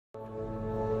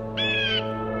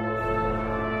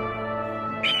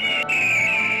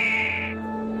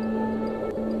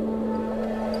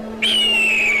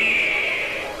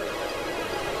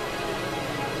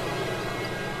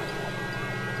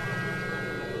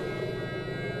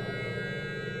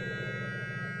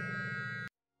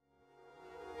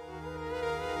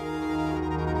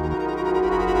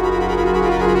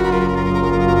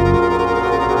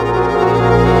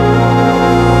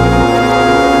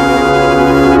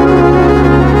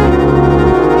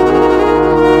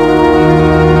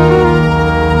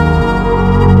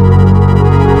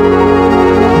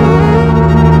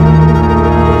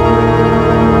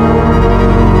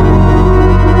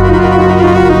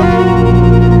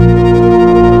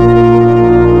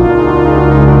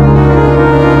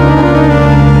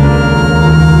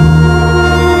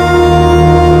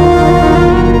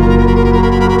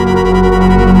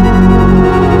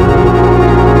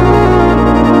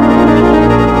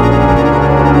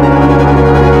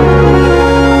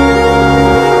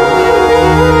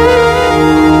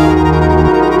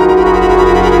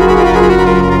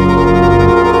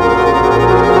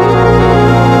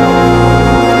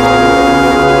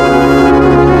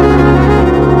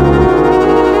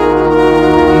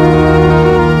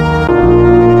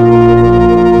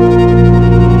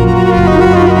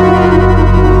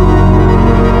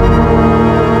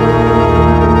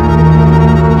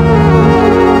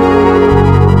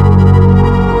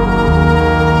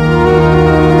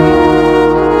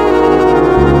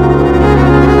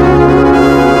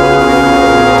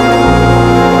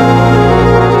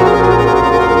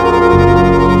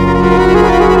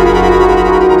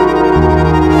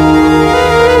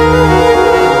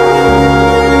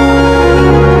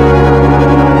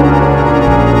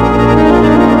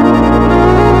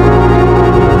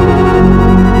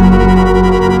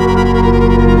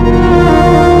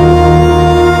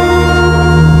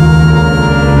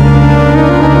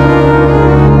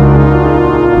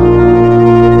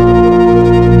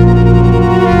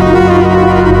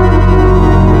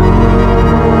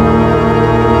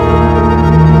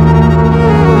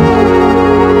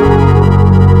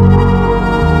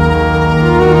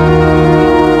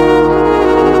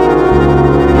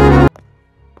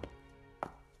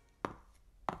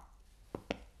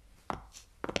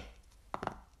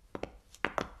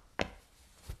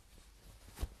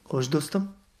Xo'sh do'stim,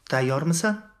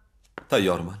 tayyormisan?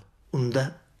 Tayyorman.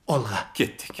 Unda olg'a.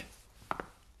 Ketdik.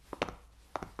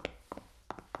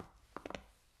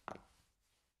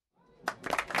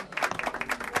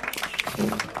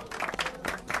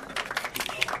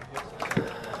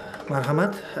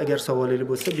 Marhamat, agar savolingiz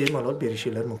bo'lsa, bemalol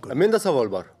berishingiz mumkin. Menda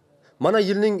savol bor. Mana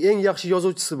yilning eng yaxshi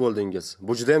yozuvchisi bo'ldingiz.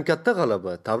 Bu juda ham katta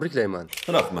g'alaba. Tabriklayman.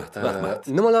 Rahmat, rahmat.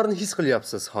 Nimalarni his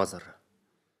qilyapsiz hozir?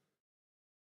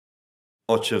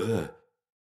 Ochig'i,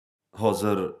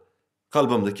 hozir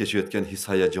qalbimda kechayotgan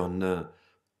his-hayajonni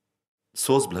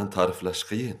so'z bilan ta'riflash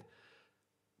qiyin.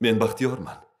 Men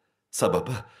baxtiyorman.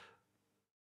 Sababi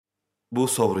bu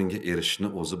sovringa erishishni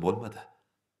o'zi bo'lmadi.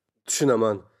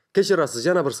 Tushunaman. Kechirasiz,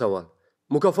 yana bir savol.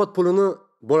 Mukofot pulini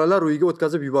bolalar uyiga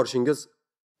o'tkazib yuborishingiz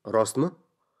rostmi?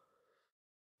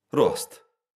 Rost.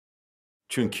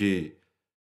 Chunki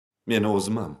men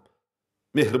o'zim ham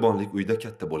mehribonlik uyida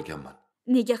katta bo'lganman.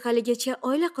 Nega haligacha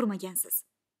oila qurmagansiz?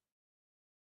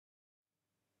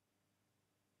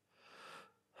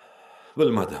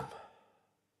 Bilmadim.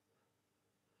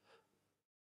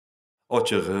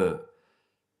 Ochig'i,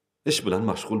 ish bilan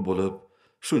mashg'ul bo'lib,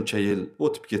 shuncha yil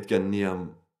o'tib ketganini ham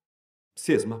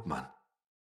sezmabman.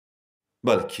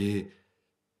 Balki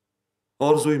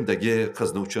orzuyimdagi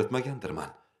qizni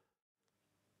uchratmagandirman.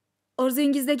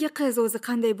 Orzungizdagi qiz o'zi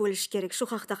qanday bo'lishi kerak? Shu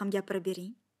haqda ham gapirib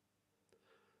bering.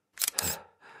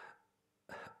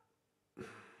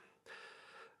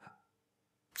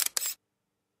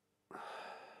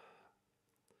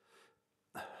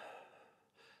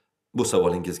 Bu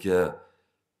savolingizga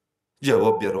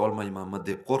javob bera olmaymanmi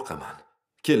deb qo'rqaman.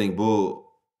 Keling, bu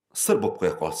sir bo'lib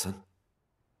qo'ya qolsin.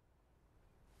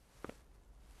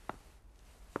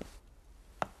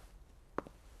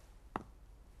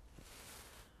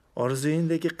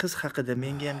 Orzuyingdagi qiz haqida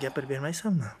menga ham gapirib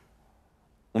bermaysanmi?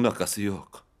 Unaqasi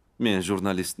yo'q. Men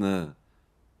jurnalistni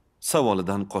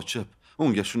savolidan qochib,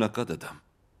 unga shunaqa dedim.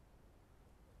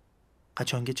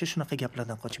 Qachongacha shunaqa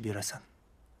gaplardan qochib yurasan?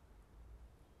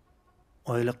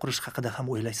 Oila qurish haqida ham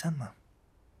o'ylaysanmi?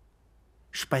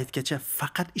 Shu paytgacha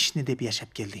faqat ishni deb yashab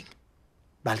kelding.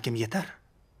 Balkim yetar.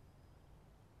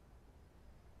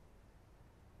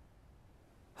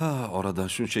 Oradan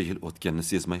shuncha yil o'tganini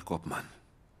sezmay qopman.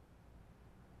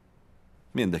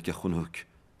 Mendagi xunuk,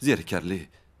 zerikarli,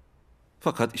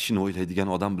 faqat ishini o'ylaydigan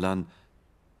odam bilan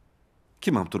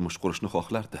kim ham turmush qurishni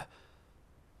xohlardi?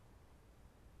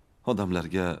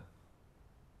 Odamlarga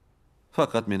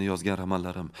faqat meni yozgan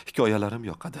romanlarim, hikoyalarim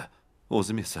yoqadi.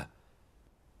 O'zim esa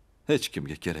hech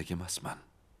kimga kerak emasman.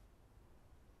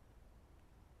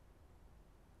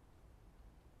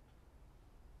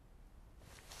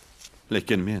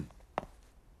 Lekin men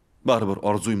baribir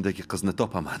orzuyimdagi qizni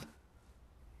topaman.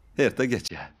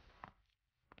 Ertagacha.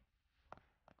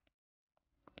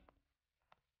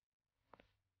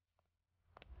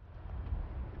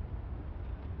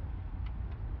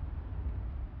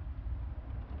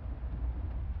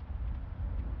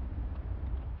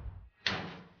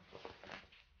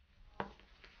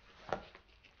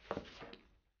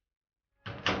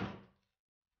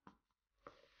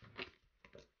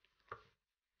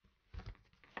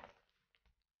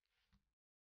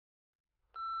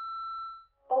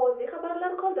 Ovozli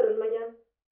xabarlar qoldirilmagan.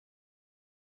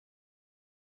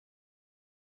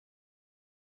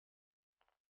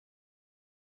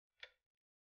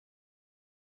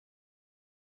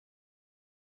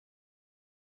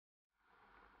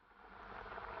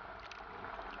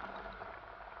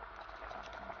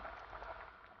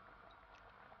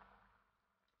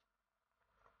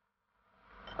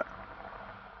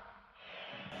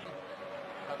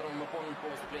 Которому мы помним по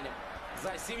выступлениям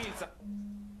за севильца.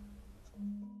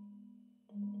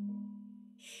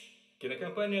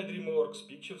 Кинокомпания DreamWorks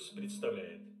Pictures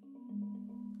представляет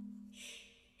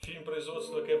фильм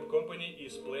производства Camp Company и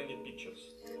Splendid Pictures.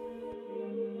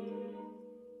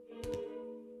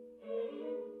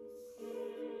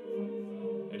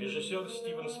 Режиссер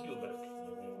Стивен Спилберг.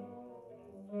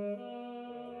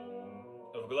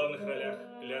 В главных ролях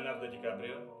Леонардо Ди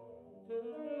Каприо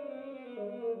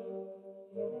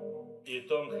и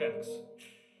Том Хэнкс.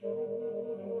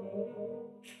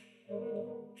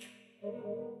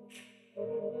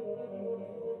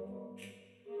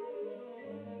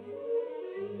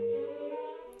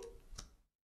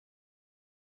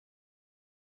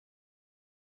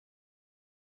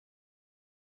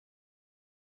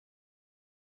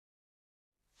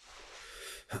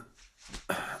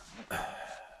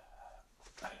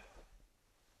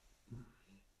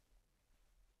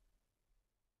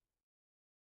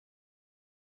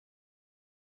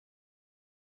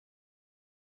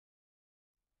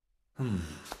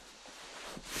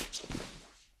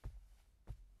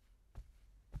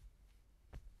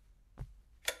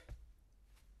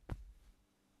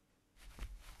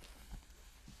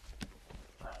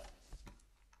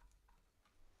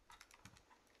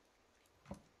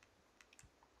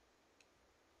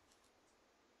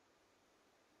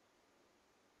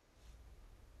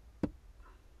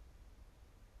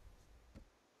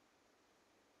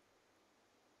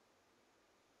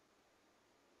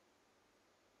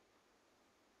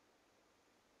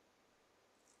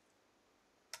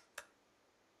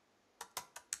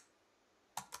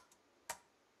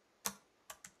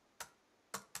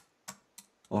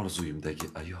 Orzuyimdagi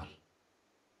ayol.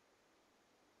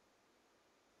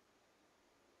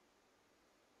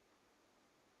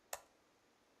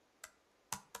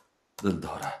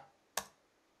 Dildora.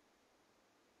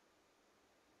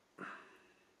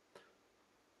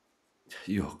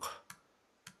 Yo'q.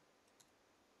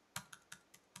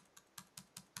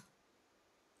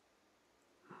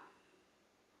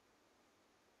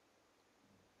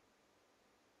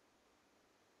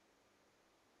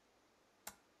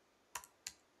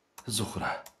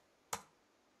 Zuhra.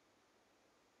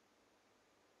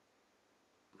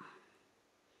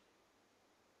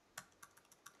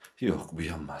 Yo'q, bu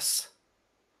emas.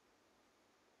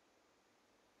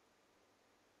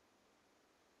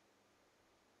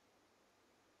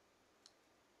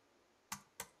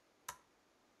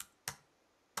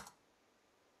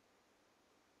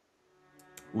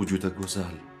 U juda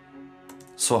go'zal,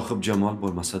 sohib jamol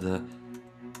bo'lmasa-da,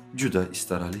 juda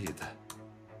istarali edi.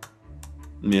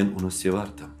 Men uni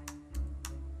sevardim.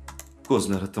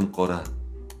 Ko'zlari timqora,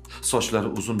 sochlari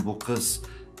uzun bu qiz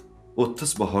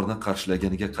 30 bahorni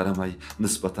qarshilaganiga qaramay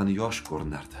nisbatan yosh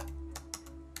ko'rinardi.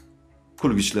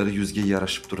 Kulgichlari yuzga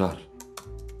yarashib turar.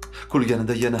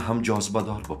 Kulganida yana ham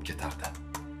jozibador bo'lib ketardi.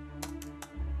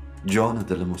 Joni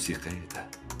dili musiqa edi.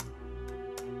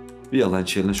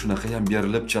 Violonchelni shunaqa ham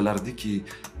berilib chalardiki,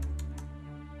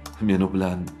 men u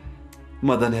bilan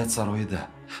madaniyat saroyida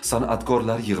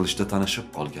san'atkorlar yig'ilishida tanishib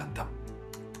qolgandim.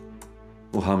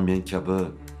 U ham men kabi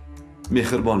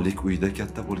mehribonlik uyida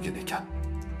katta bo'lgan ekan.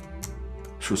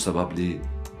 Shu sababli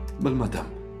bilmadim,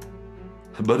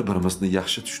 bir-birimizni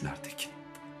yaxshi tushunardik.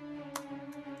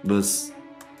 Biz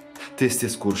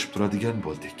tez-tez ko'rishib turadigan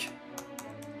bo'ldik.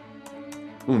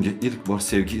 Unga ilk bor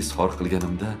sevgi izhor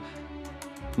qilganimda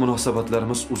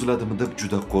munosabatlarimiz uziladimi deb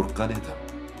juda qo'rqqan edim.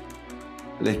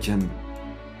 Lekin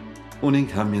uning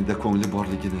ham menda ko'ngli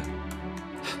borligini,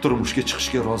 turmushga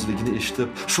chiqishga roziligini eshitib,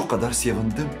 shu qadar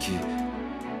sevindimki,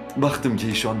 baxtimga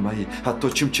ishonmay, hatto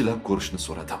chimchilab ko'rishni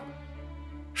so'radim.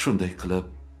 Shunday qilib,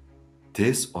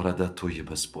 tez orada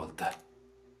to'yimiz bo'ldi.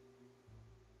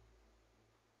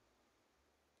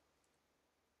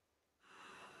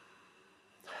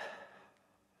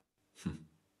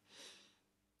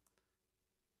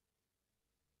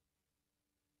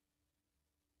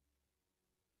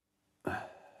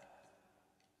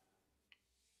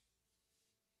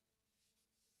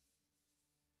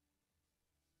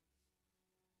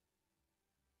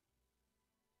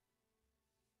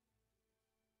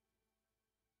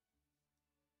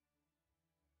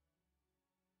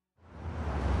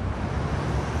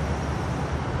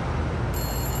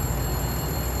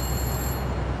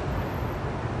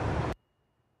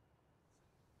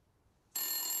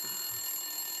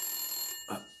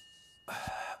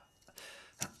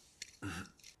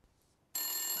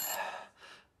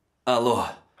 Alo.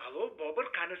 Alo, Bobur,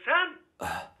 qanisan?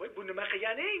 Voy, bu nima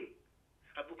qilganing?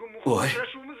 Bugun muhim Voy.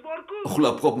 uchrashuvimiz bor-ku.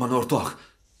 Uxlab qopman o'rtoq.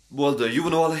 Bo'ldi,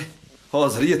 yuvinib olay.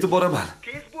 Hozir yetib boraman.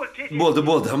 Tez bo'l, tez.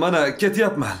 Bo'ldi, mana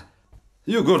ketyapman.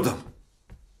 Yugurdim.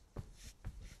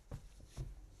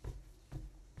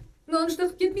 Nonushta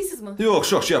qilib ketmaysizmi? Yo'q,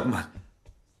 sho'xshyapman.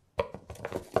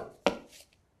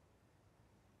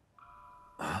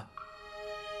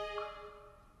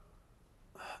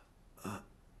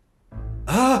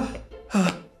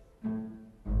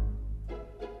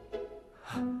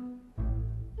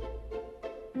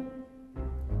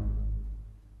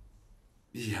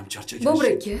 Yem charchagan. Bobur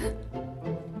aka.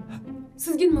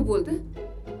 Sizga nima bo'ldi?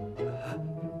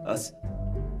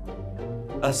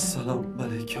 Assalomu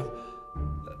alaykum.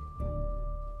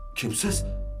 Kimsiz?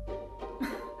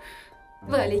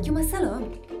 Va alaykum assalom.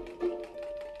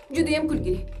 Juda ham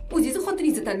kulgili. O'zingizni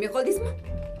xotiningizni tanimay qoldingizmi?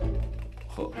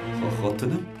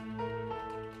 Xotinim?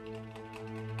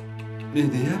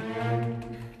 Meniyam?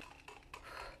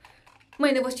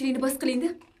 Maynavozchilikni bas qiling-da.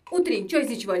 O'tiring,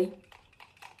 choyingizni ichib oling.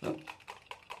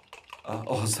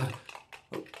 Hozir.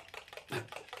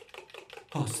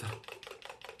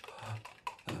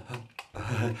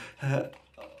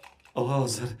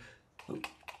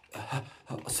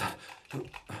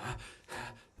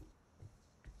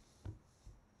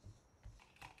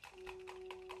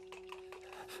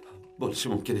 Bo'lishi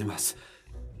mumkin emas.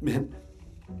 Men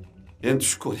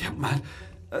tush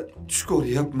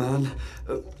ko'ryapman.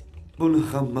 Buni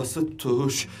hammasi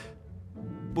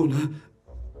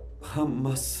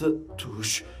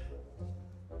tush.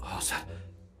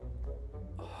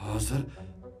 Hozir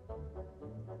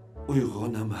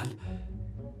uyg'onaman.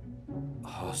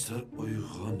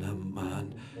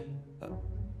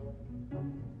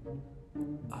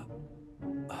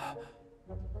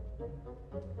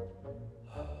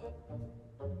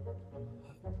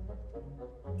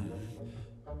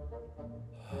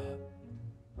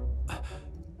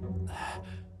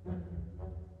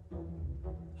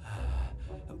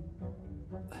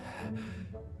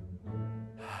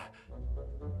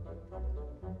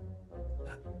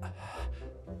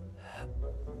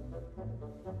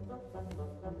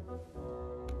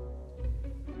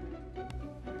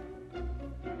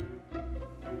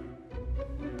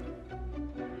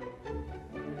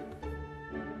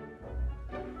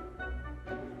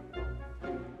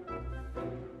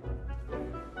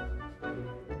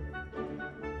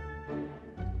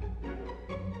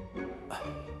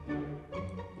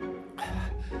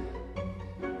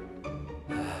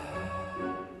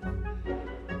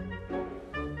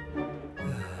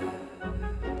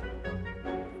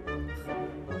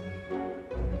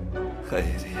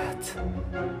 Xayriyat.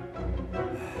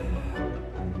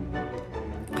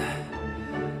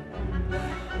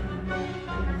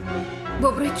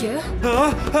 Bobur aka.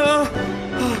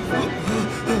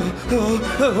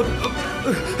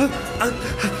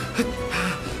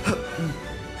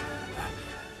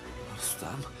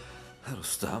 Rustam.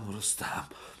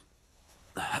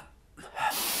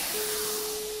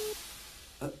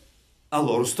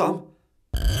 Allo, Rustam.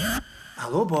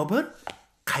 Alo, Bobur.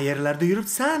 Qayerlarda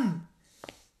yuribsan?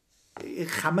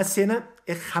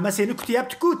 Hamma seni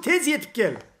kutyapti-ku, tez yetib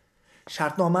kel.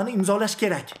 Shartnomani imzolash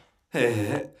kerak.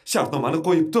 Shartnomani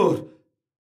qo'yib tur.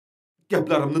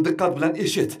 Gaplarimni diqqat bilan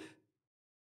eshit.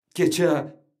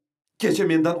 Kecha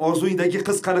mendan Orzudagi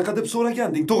qiz qanaqa deb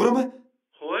so'raganding, to'g'rimi?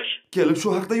 Xo'sh. Kelib shu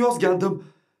haqida yozgandim.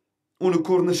 Uni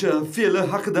ko'rinishi, fe'li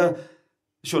haqida.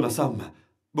 Ishonasanmi?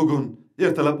 Bugun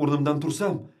ertalab o'rnimdan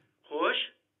tursam, Xo'sh.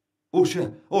 o'sha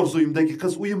orzuyimdagi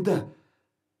qiz uyimda.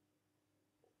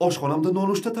 Oshxonamda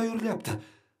nonushta tayyorlayapti.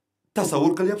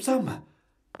 Tasavvur qilyapsanmi?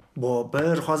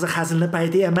 Bobur, hozir hazilni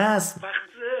payti emas.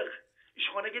 Vaqt ziq.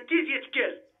 Ishxonaga tez yetib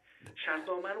kel.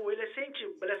 Shartnomani o'ylasang-chi,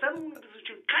 bilasan u biz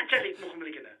uchun qanchalik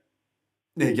muhimligini.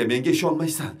 Nega menga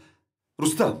ishonmaysan?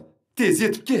 Rustam, tez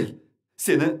yetib kel.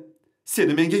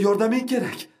 Seni menga yordaming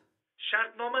kerak.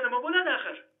 Shartnoma nima bo'ladi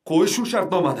axir? Qo'y shu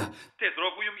shartnomani.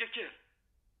 Tezroq uyimga kel.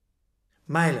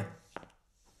 Mayli.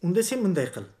 Unda sen bunday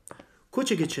qil.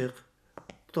 Ko'chaga chiq.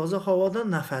 Toza havoda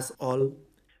nafas ol.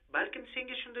 Balkim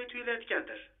senga shunday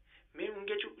tuyulayotgandir. Men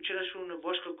ungacha uchrashuvni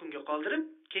boshqa kunga qoldirib,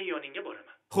 keyin yoningga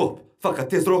boraman. Xo'p, faqat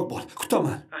tezroq bo'l.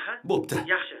 Kutaman. Aha. Bo'pti.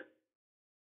 Yaxshi.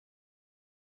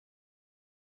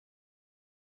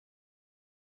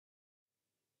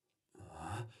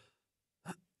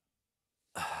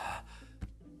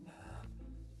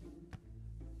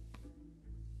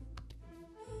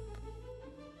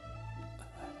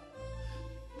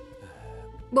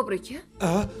 Bobur aka.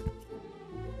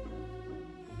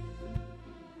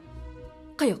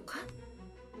 Qayoqqa?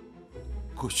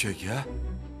 Ko'chaga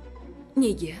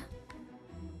Nega?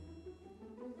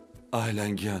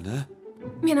 aylangani?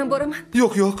 Men ham boraman.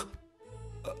 Yo'q.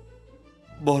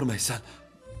 Bormaysan.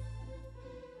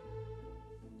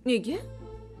 Nega?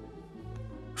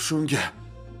 Shunga.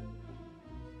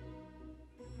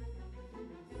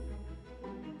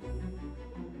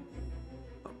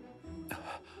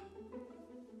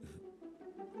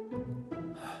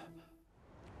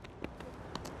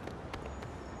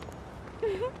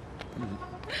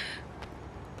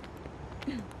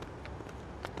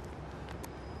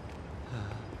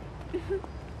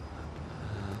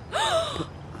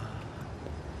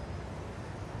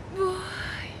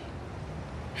 Voy.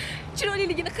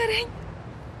 Chiroyliligini qarang.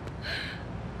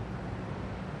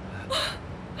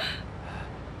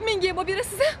 Menga ham olib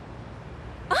berasiz-a?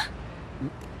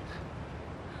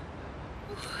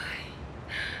 Voy.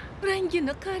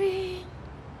 Rangini qarang.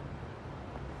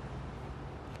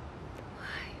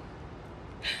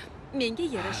 Menga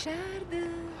yarashardi.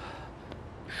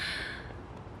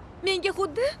 Menga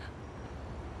xuddi.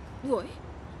 Voy.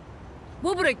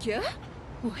 Bobur aka.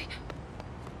 Voy.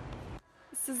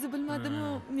 Sizni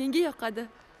bilmadim-u, menga yoqadi.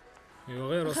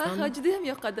 Yo'q, Rustam. Ha, juda ham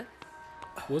yoqadi.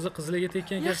 O'zi qizlarga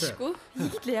tekkan kasa. Yaxshi-ku,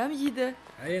 yigitlar ham yeydi.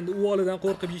 Endi u olidan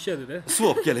qo'rqib yeyishadi-da. Suv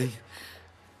olib keling.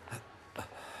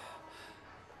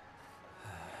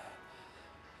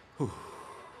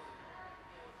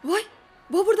 Voy,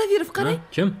 Boburda berib qarang.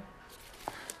 Kim?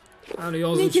 Ana Men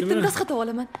yozuvchimi? ketdim, dastxat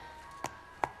olaman.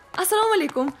 Assalomu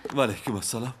alaykum. Va alaykum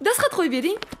assalom. Dastxat qo'yib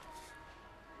bering.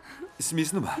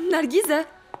 Ismingiz nima? Nargiza.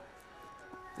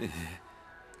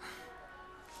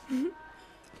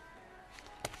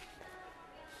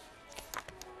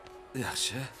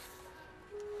 Yaxshi.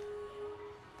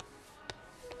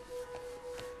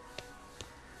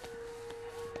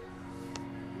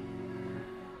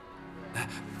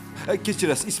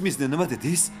 Kechirasiz, ismingizni nima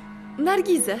dedingiz?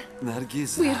 Nargiza.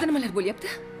 Nargiza. Bu yerda nimalar bo'lyapti?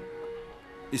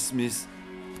 Ismingiz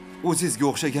o'zingizga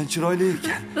o'xshagan chiroyli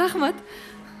ekan. Rahmat.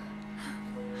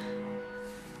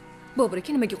 Bobur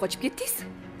aka, nimaga qochib ketdingiz?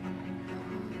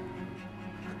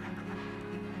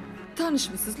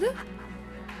 Tanishmisizlar?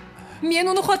 Men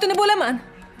uni xotini bo'laman.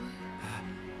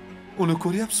 Uni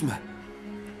ko'ryapsizmi?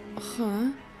 Ha,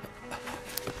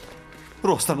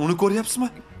 Rostdan uni ko'ryapsizmi?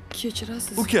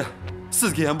 kechirasiz. Uka,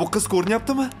 sizga ham bu qiz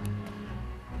ko'rinyaptimi?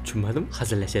 Tushunmadim,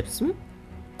 hazillashyapsizmi?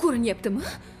 Ko'rinyaptimi?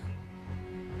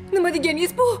 Nima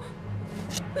deganingiz bu?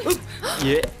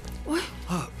 Ye, Voy,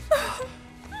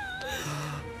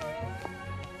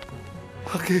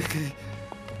 Haqiqiy.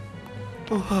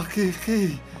 O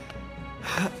haqiqiy.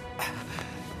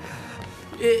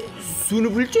 suvni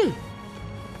bulchi.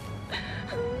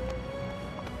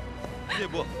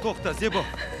 Zebo, to'xta Zebo.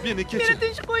 Meni kechir.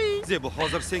 tinch qo'ying. Zebo,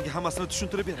 hozir senga hammasini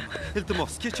tushuntirib beraman.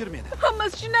 Iltimos, kechir meni.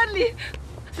 Hammasi tushunarli.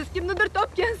 Siz kimnidir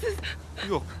topgansiz.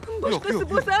 Yo'q, Boshqasi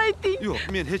bo'lsa ayting. Yo'q,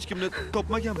 men hech kimni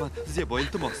topmaganman. Zebo,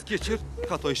 iltimos, kechir.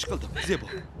 Xato ish qildim. Zebo.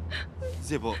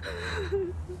 Zebo.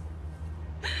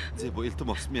 Zebo,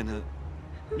 iltimos,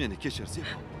 meni kechir,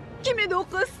 Zebo. Kim edi u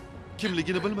qiz?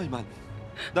 Kimligini bilmayman.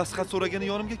 Dastxat so'ragani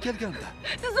yonimga kelgandi.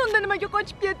 Siz unda nimaga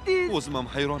qochib ketdingiz? O'zim ham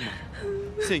hayronman.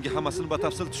 Senga hammasini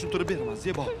batafsil tushuntirib beraman,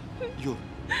 Zebo. Yur.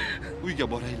 Uyga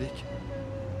boraylik.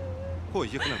 Qo'y,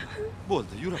 yiqilama.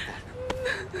 Bo'ldi, yura qol.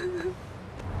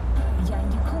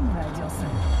 Yangi kun radiosi.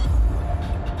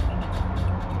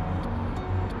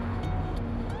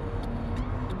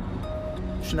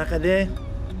 Shunaqa-da.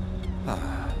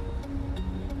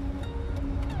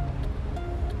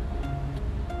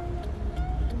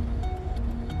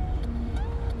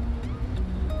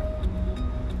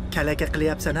 Kalaka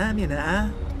qilyapsan-a meni, a?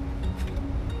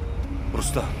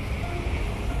 Rustam.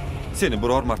 Seni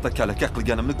biror marta kalaka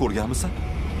qilganimni ko'rganmisan?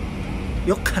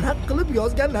 Yo'q, qanaqa qilib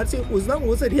yozgan narsang o'zidan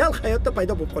o'zi real hayotda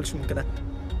paydo bo'lib qolishi mumkin-a?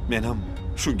 Men ham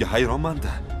shunga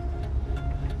hayronman-da.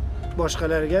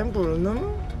 Boshqalarga ham bo'ldimi?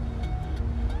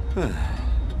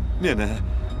 Meni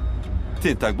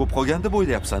tentak bo'lib qolgan deb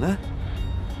o'ylayapsan-a?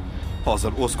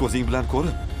 Hozir o'z ko'zing bilan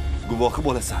ko'rib, guvohi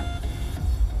bo'lasan.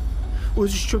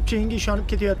 O'zi cho'pchayinga ishonib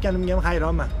ketayotganimga ham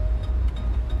hayronman.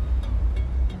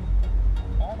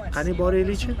 Qani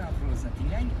boraylik-chi?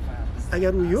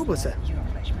 Agar u yo'q bo'lsa,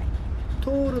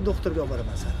 to'g'ri doktorga olib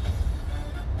boraman seni.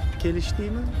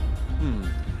 Kelishdingmi?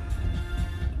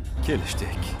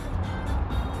 Kelishdik.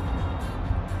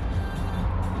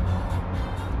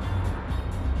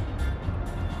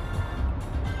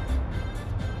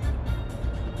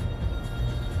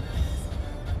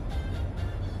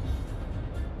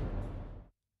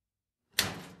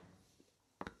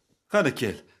 Qani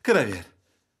kel, kiraver.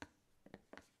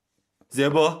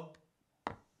 Zebo.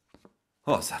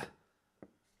 Hozir.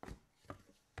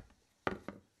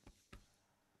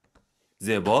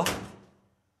 Zebo.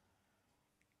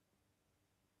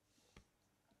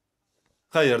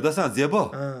 Qayerdasan, Zebo?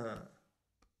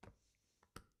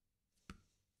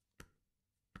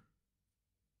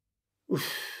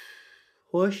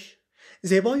 Xo'sh,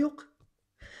 Zebo yo'q.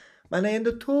 Mana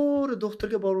endi to'g'ri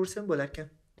doktorga boraversam bo'lar ekan.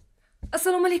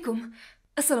 Assalomu alaykum.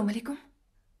 Assalomu alaykum.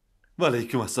 Va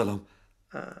alaykum assalom.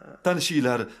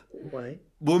 Tanishinglar. Voy.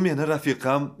 Bu meni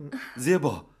rafiqam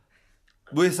Zebo.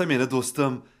 Bu esa meni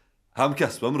do'stim,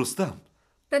 hamkasbim Rustam.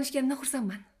 Tanishganimdan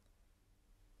xursandman.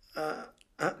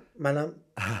 Men ham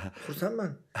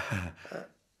xursandman.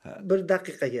 Bir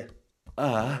daqiqaga.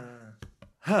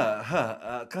 Ha,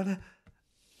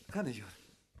 qani yur.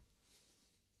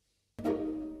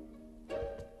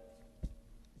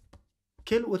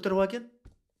 Kel, o'tirib olgin.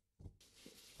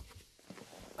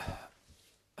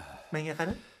 Menga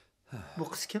qara. Bu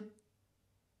qiz kim?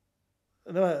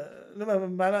 Nima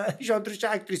mana ishontirishchi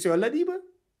aktrisa yolladingmi?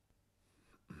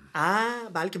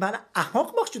 Balki meni ahmoq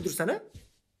moqchidirsan-a?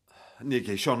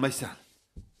 Nega ishonmaysan?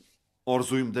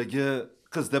 Orzuyimdagi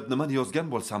qiz deb nimani yozgan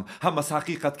bo'lsam, hammasi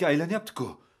haqiqatga aylanyapti-ku.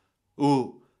 U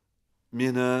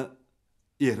meni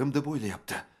erim deb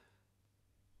o'ylayapti.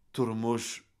 Turmush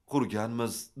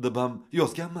qurganmiz deb ham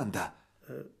yozganman-da.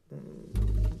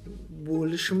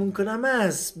 Bo'lishi mumkin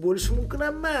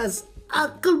emas.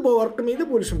 Aql bovar qilmaydi,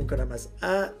 bo'lishi mumkin emas.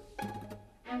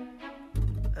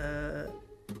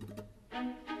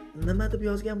 Nima deb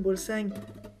yozgan bo'lsang,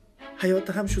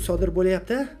 hayotda ham shu sodir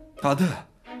bo'layapti. Qada.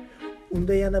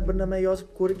 Unda yana bir nima yozib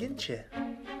ko'rginchi.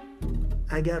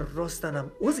 Agar rostdan ham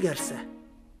o'zgarsa,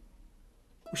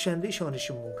 o'shanda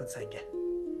ishonishim mumkin senga.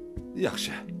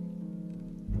 Yaxshi.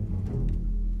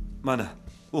 Mana,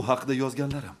 u haqida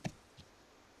yozganlarim.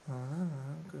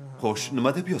 Xo'sh,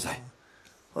 nima deb yozay?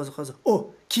 Hozir.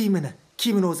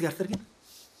 Kiyimini o'zgartirgin.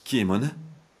 Kiyimini?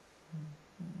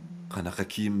 Qanaqa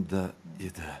kiyimda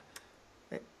edi?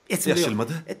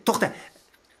 Yashilmidi? To'xta.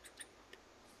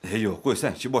 Yo'q,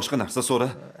 qo'ysangchi, boshqa narsa so'ra.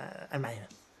 Mayli.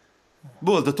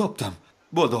 Bo'ldi, topdim.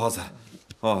 Bo'ldi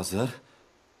hozir.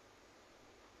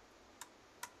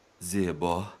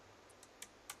 Zebo.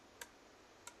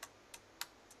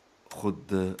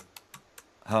 Xuddi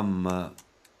hamma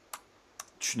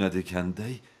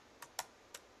tushunadiganday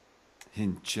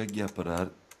hindcha gapirar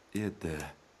edi.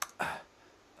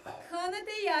 खाना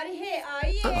तैयार है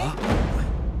आइए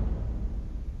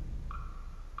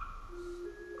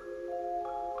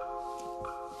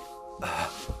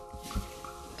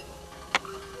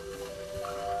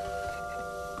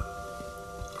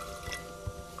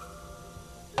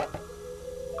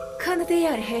खाना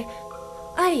तैयार है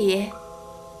आइए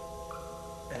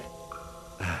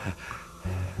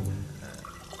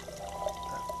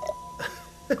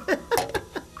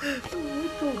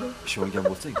ishongan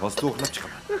bo'lsang hozir to'g'rilab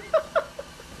chiqaman.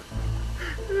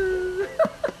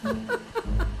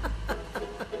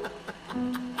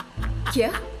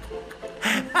 क्या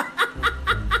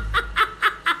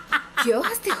क्यों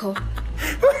हंसते हो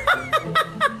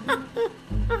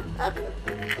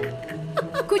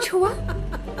कुछ हुआ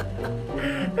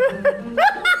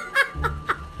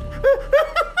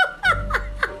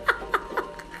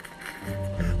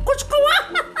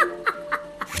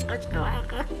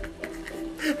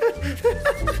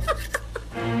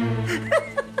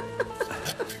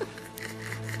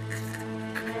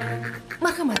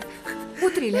marhamat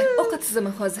o'tiringlar ovqat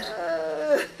sizaman hozir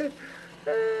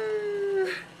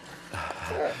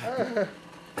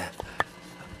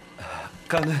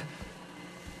qani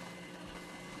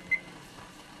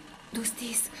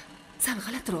do'stingiz sal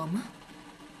g'alatiroqmi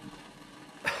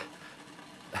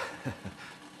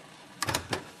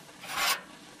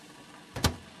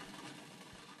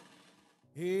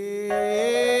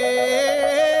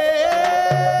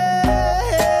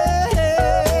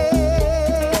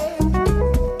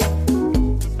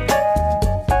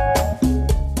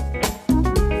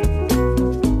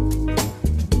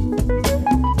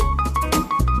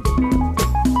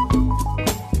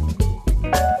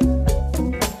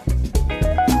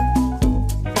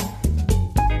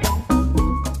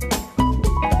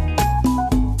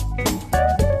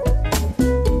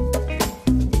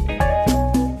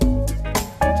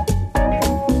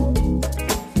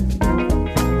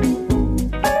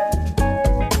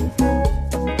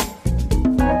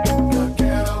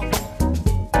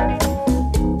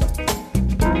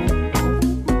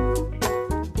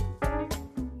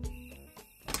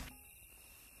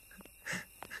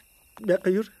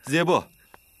Qayur? Zebo,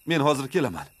 men hozir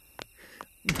kelaman.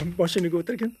 Boshiniga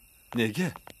o'tirgin.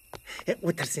 Nega?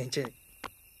 O'tirsenchi.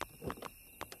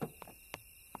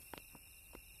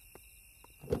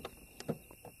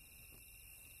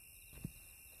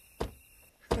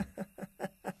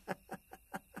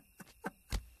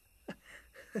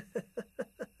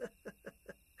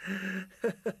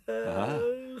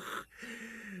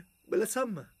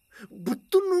 Bilasanmi?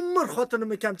 Butun umr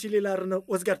xotinimning kamchiliklarini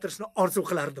o'zgartirishni orzu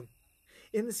qilardim.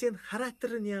 Endi sen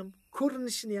xarakterini ham,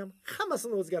 ko'rinishini ham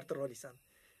hammasini o'zgartira olasan.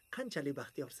 Qanchalik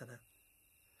baxtiyorsan.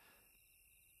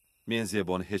 Men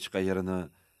Zeboni hech qayerini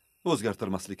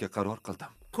o'zgartirmaslikka qaror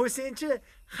qildim. Qo'ysenchi,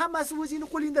 hammasi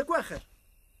o'zingning qo'lingda-ku axir.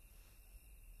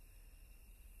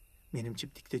 Menimcha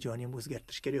bitta joni ham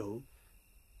o'zgartirish kerak-ku.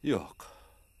 Yo'q.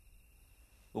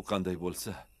 U qanday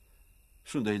bo'lsa,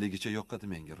 shundayligicha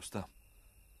yoqadi menga, Rustam.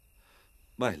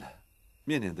 Mayli,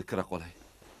 men endi kira qolay.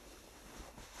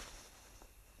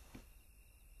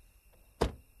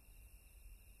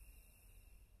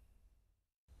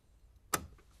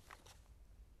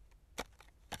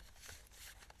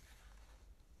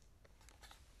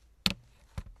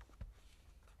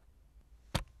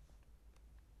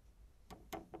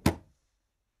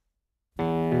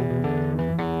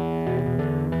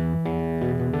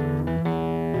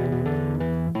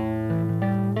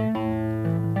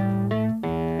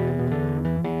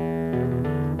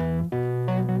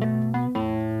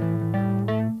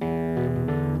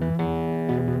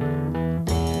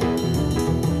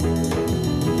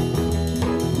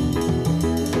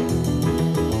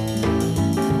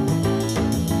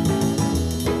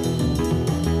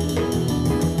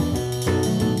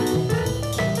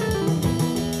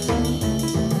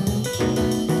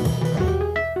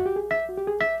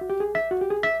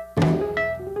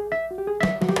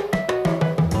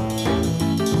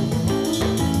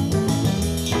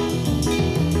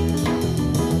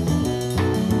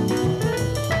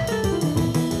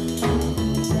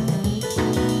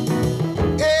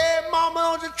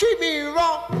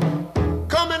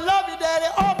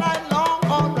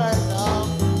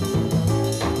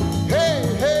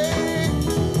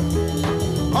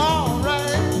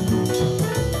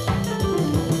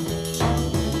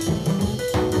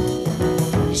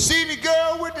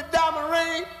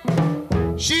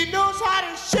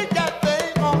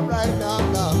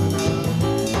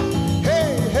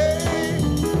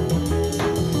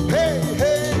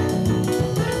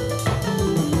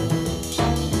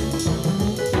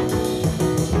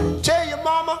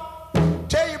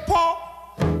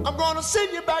 gonna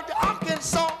send you back to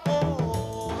Arkansas.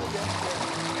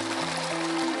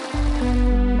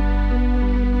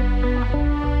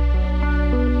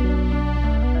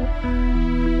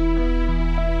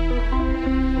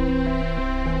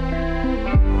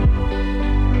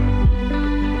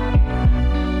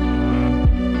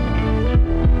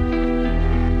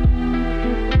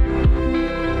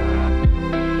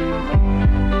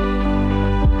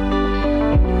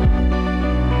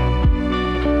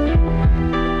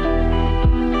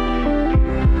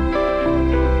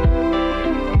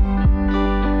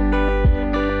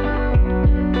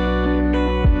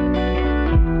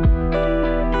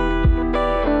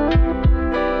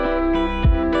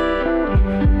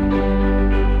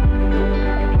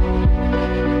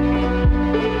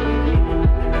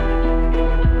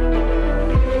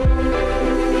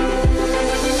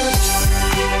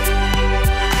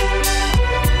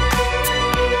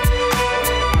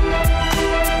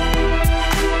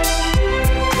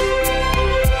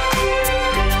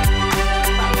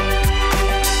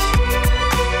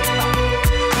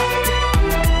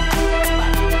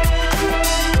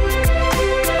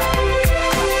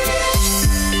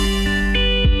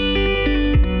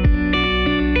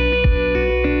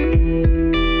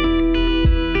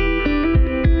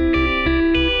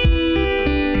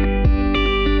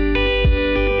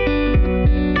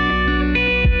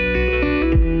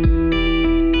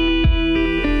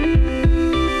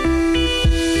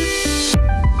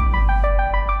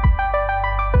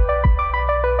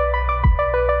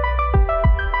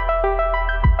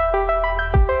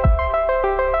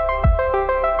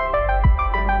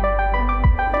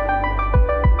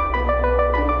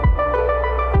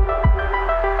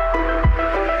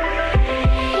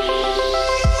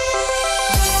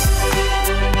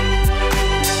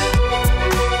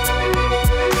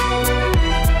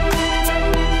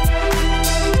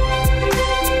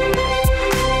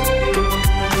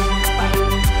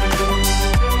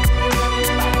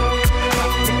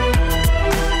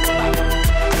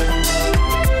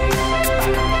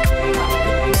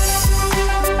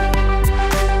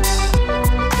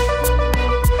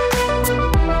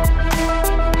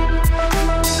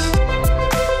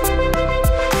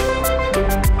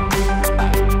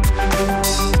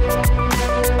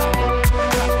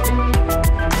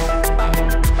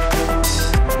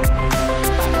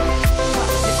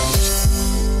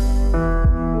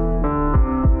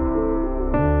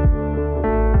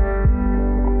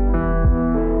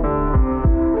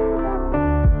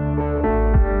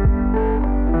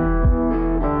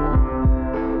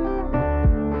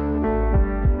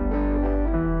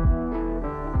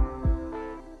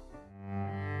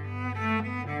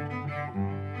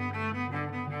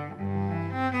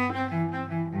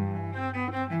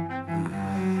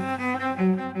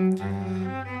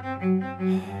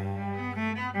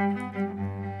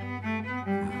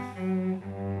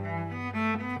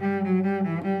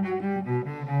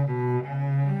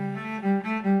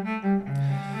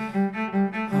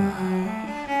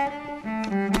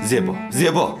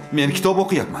 Zebo, men kitob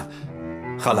o'qiyapman.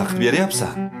 Xalaqit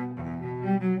beryapsan.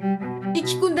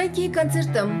 2 kundan keyin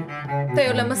konsertim.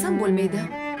 Tayyorlanmasam bo'lmaydi.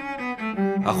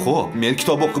 Xo'p, men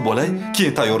kitob o'qib bo'lay,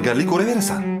 keyin tayyorgarlik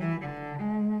ko'raverasan.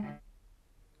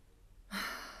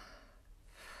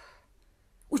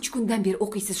 Uch kundan beri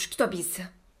o'qiysiz shu kitobingizni.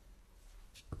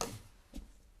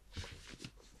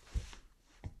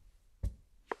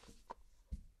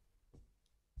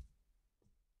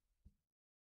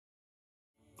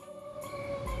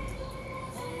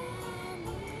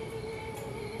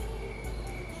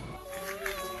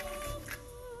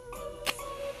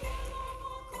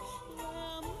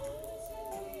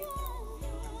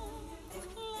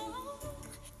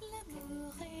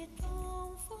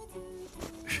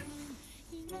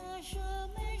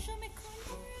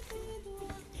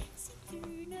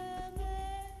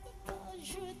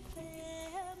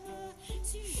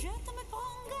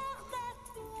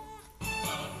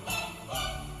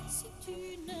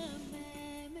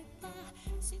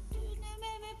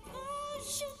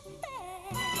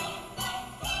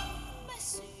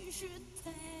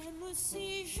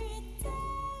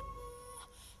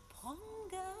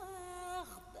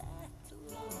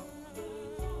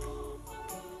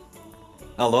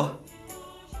 Alo.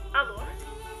 Alo.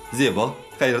 Zebo,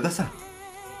 qayerdasan?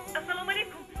 Assalomu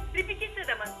alaykum.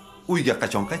 Repetitsiyadaman. Uyga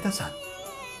qachon qaytasan?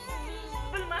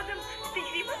 Bilmadim,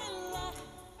 tinchlikmi?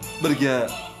 Birga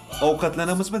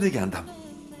ovqatlanamizmi degandim.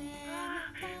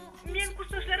 Men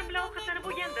kursdoshlarim bilan ovqatlanib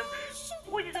bo'lgandim.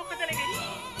 O'zingiz ovqatlanavering.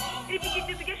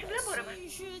 Repetitsiya tugashi bilan boraman.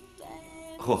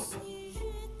 Xo'p.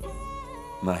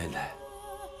 Mayli.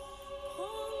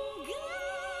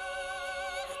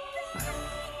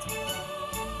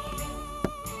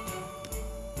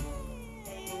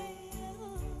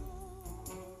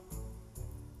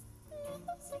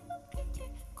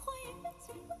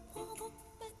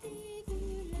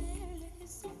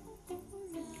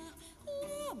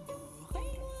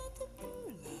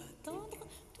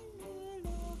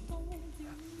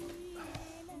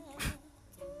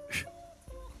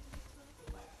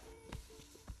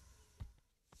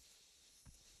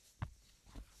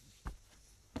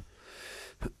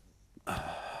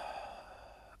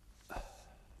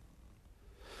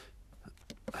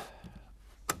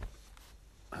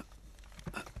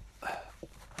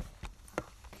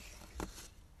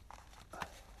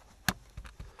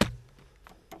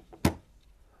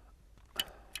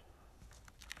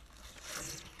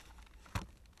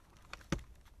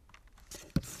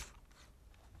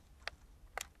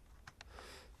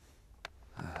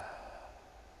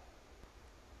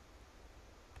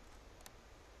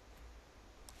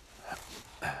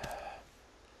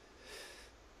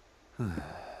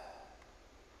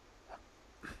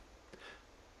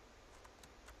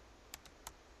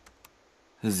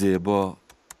 Zebo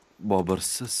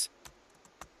Bobirsiz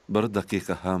bir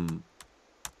daqiqa ham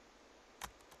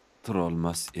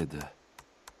turolmas edi.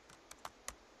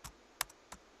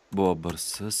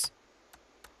 Bobirsiz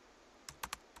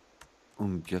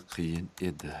unga qiyin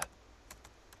edi.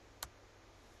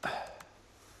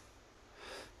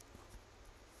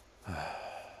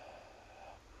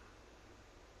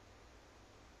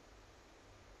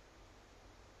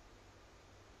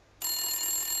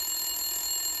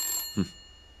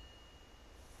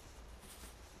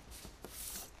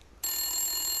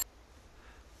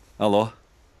 Alo.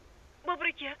 Bobur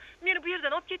aka, meni bu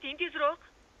yerdan olib keting tezroq.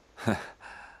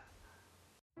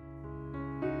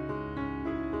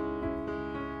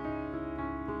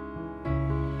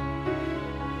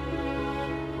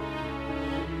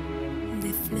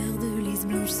 Des fleurs de lys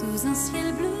blanches sous un ciel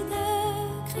bleu de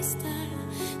cristal,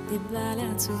 des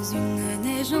balades sous une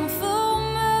neige en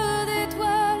forme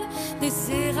d'étoile, des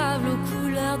érables aux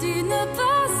couleurs d'une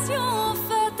passion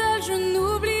fatale. Je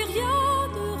n'oublie rien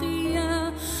de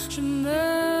rien, je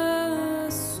me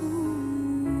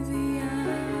souviens.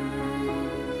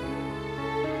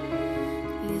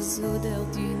 Les odeurs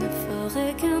d'une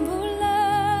forêt qu'un beau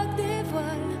lac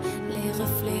dévoile, les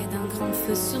reflets d'un grand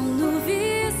feu sur nos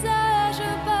visages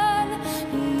pâles,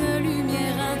 une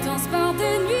lumière intense par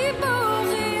des nuits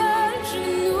boréales. Je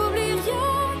n'oublie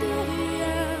rien de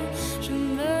rien, je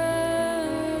me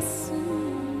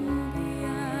souviens.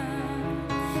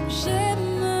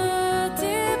 J'aime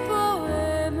tes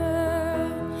poèmes,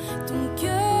 ton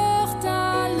cœur, ta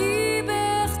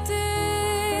liberté.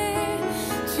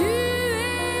 Tu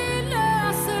es la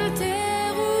seule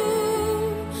terre où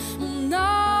mon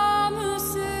âme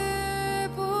s'est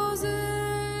posée.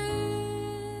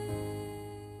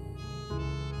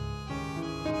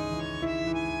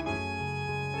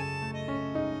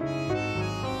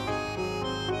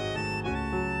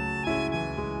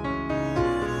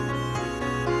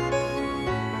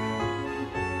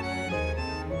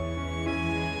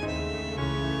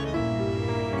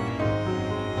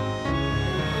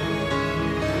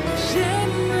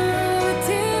 J'aime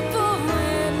tes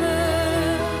poèmes,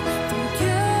 ton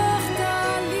cœur, ta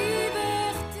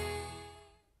liberté.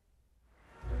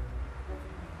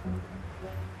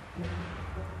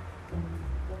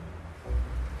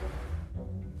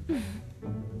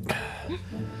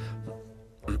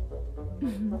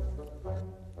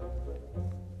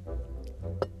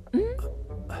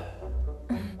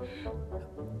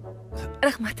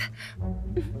 Rahmat.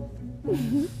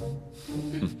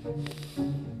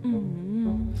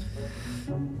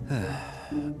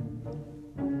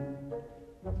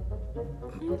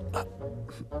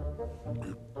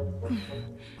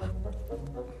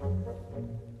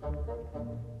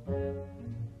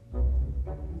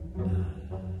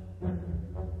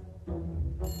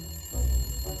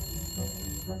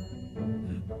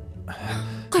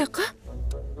 Qayoqqa?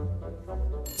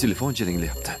 Telefon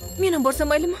jiringlayapti. Men ham borsam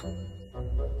maylimi?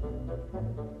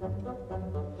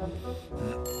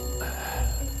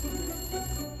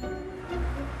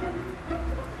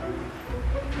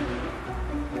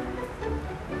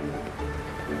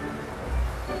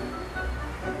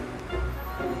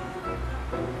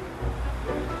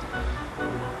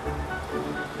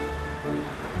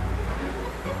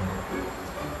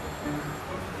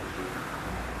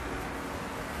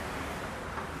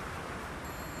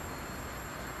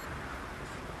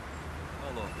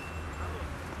 Alo.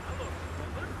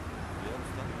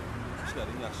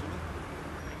 İşlerin yaxshimi?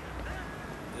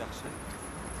 Yaxshi.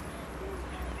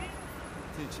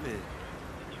 Tinchlik.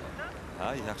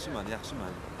 Ha, yaxshiman.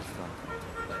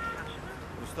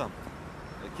 Rustam,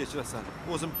 kechirasan.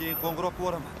 O'zim keyin qo'ng'iroq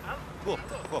qilaman.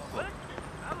 Bo'pti.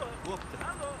 Bo'pti.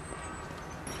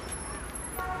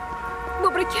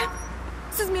 Bobur aka,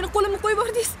 siz meni qo'limni qo'yib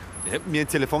yubordingiz. Men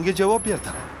telefonga javob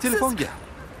berdim. Telefonga.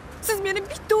 Siz meni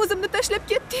bitta o'zimni tashlab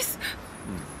ketdingiz.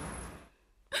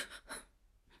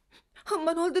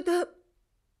 Hamma oldida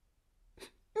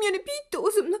meni bitta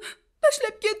o'zimni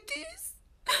tashlab ketdingiz.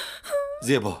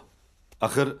 Zebo,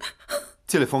 axir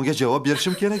telefonga javob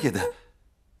berishim kerak edi.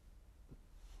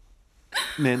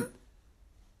 Men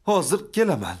hozir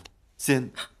kelaman.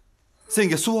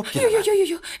 Senga suv olib kelaman.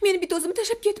 Yo'q. Meni bitta o'zimni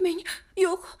tashlab ketmang.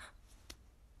 Yo'q.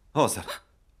 Hozir.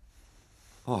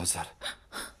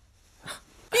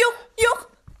 Yo'q.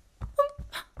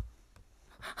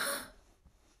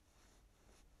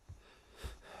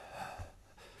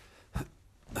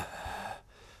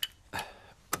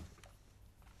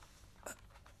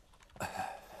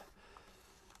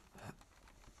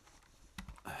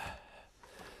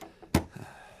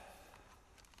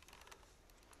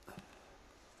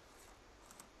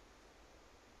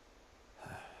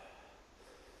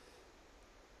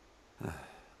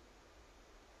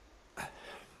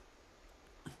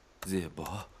 Zebo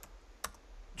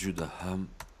juda ham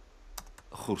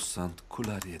xursand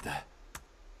kular edi.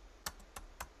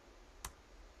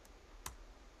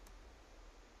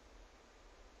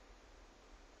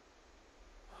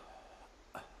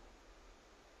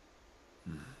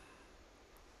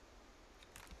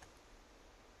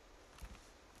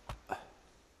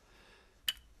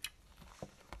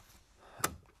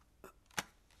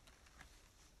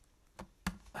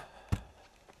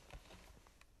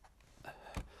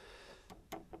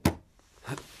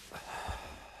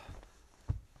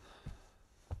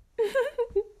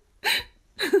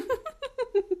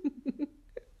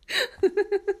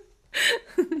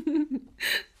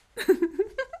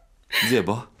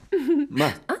 Zebo,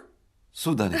 man,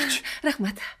 suvdan ich.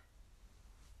 Rahmat.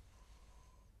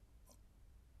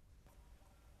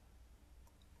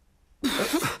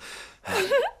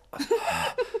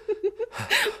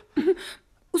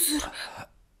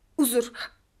 Uzr.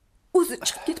 O'zi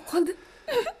chiqib ketib qoldi.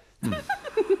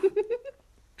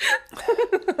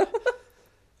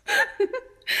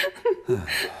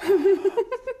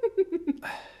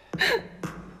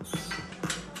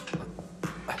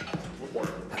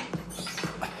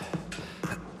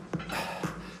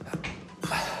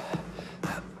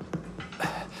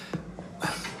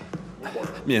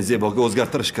 Men Zeboga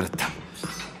o'zgartirish kiritdim.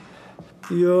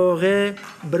 Yo'q,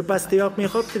 bir pasta yoqmay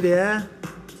qopti-da.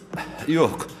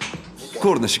 Yo'q,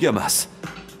 ko'rinishiga emas.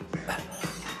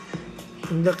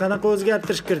 Unda qanaqa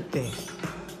o'zgartirish kiritding?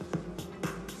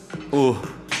 U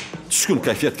tushkun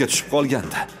kayfiyatga tushib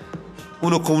qolgandi.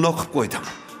 Uni quvnoq qilib qo'ydim.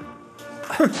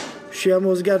 Shu ham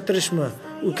o'zgartirishmi?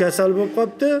 U kasal bo'lib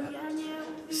qopti.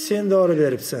 Sen dori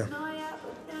beribsan.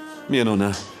 Men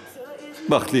uni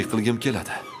baxtli qilgim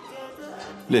keladi.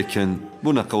 Lekin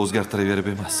bunaqa o'zgartiraverib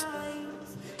emas.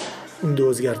 Unda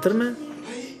o'zgartirma.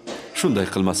 Shunday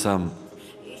qilmasam,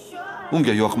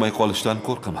 unga yoqmay qolishdan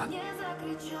qo'rqaman.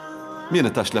 Meni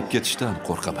tashlab ketishdan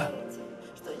qo'rqaman.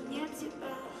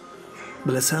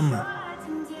 Bilasanmi?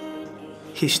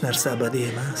 Hech narsa abadiy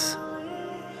emas.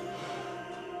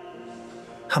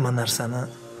 Hamma narsani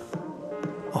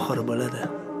oxiri bo'ladi.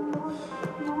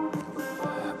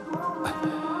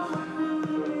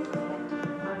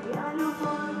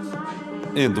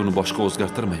 Endi uni boshqa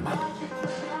o'zgartirmayman.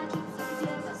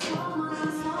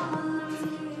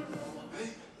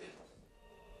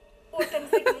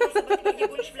 O'rtamizdagi munosabatlarga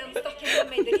bo'lish bilan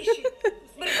mustahkamlanmaydi, Rishi.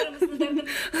 Bir-birimizni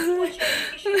dardimizni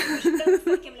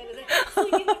mustahkamlanadi.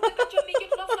 So'nggi marta qachon menga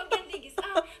quloq solgandingiz?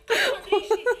 Qachon,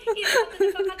 Rishi? Endi faqat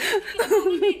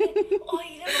bo'lmaydi.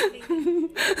 Oila bo'lmaydi.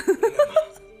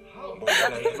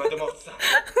 Nima demoqchisan?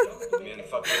 Men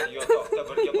faqat yotoqda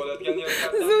birga bo'ladigan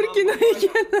yerlardan zo'r kino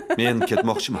ekan. Men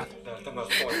ketmoqchiman.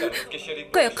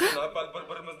 Qayoqqa?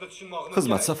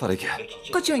 Xizmat safariga.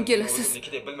 Qachon kelasiz?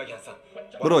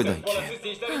 Bir oydan keyin.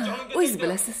 O'zingiz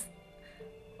bilasiz.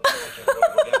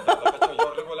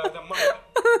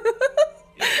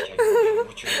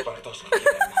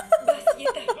 Bas,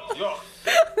 yetar. Yo'q.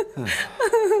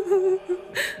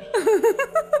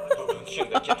 Bugun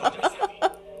shunday ketaversan.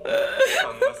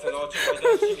 Hammasini ochib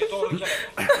aytishga to'g'ri keladi.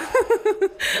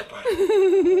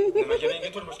 Nimaga menga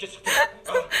turmushga chiqding?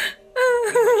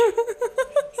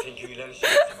 Senga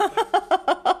uylanishim.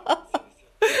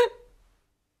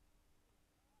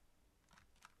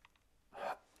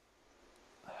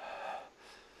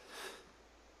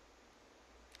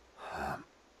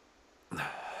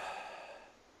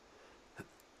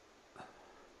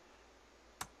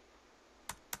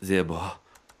 Zebo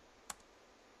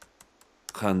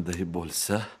qanday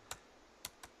bo'lsa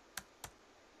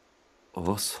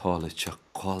o'z holicha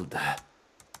qoldi.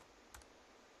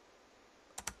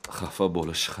 Xafa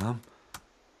bo'lish ham,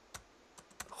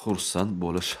 xursand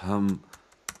bo'lish ham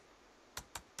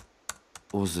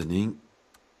o'zining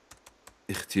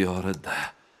ixtiyorida.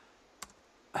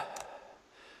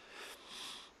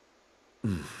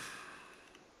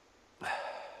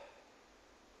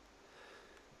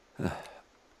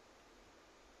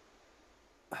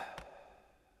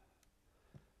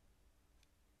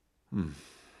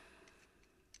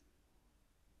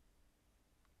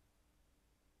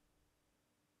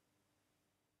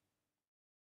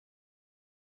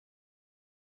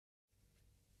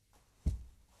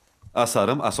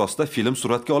 Asarim asosida film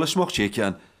suratga olishmoqchi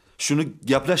ekan. Shuni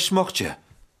gaplashmoqchi.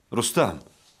 Rustam,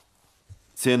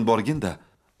 sen borginda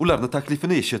ularni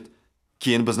taklifini eshit.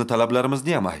 Keyin bizni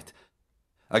talablarimizni ham ayt.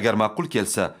 Agar ma'qul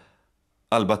kelsa,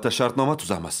 albatta shartnoma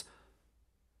tuzamiz.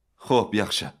 Xo'p,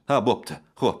 yaxshi. Ha, bo'pti.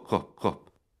 Xo'p.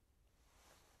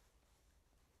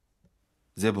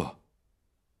 Zebo,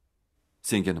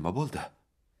 senga nima bo'ldi?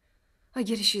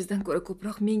 Agar ishingizdan ko'ra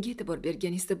ko'proq menga e'tibor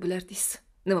berganingizda bilardingiz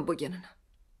nima bo'lganini.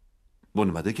 Bu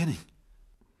nima deganing?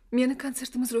 Meni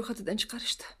konsertimiz ro'yxatidan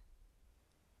chiqarishdi.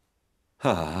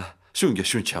 Ha, shunga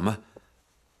shunchami?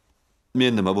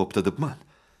 Men nima bo'pti debman?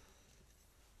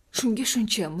 Shunga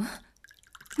shunchami?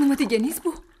 Nima deganingiz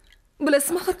bu?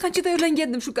 Bilasizmi, axir qancha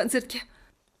tayyorlangandim shu konsertga?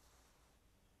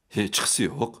 Hechqisi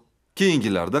yo'q.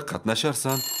 Keyingilarda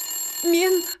qatnasharsan.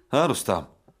 Men... Ha, Rustam.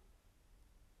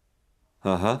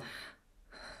 Aha.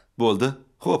 Bo'ldi.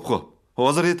 Xo'p.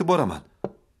 Hozir yetib boraman.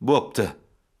 Bo'pti.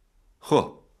 Xo'p.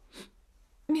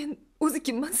 Men o'zi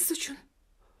kimman siz uchun?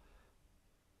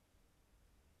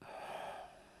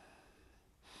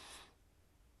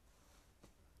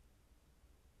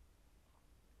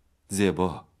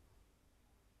 Zebo.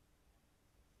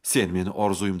 Sen meni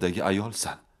orzuyimdagi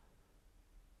ayolsan.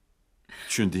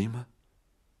 Tushundingmi?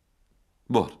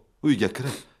 Bor, uyga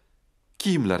kirib,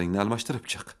 kiyimlaringni almashtirib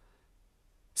chiq.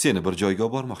 Seni bir joyga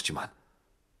olib bormoqchiman.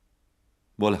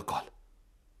 Bo'la qol.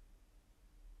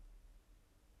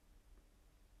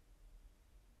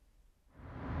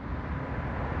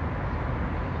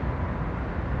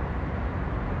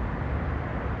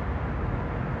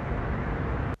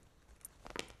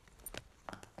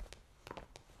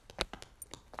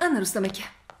 Ana Rustam aka.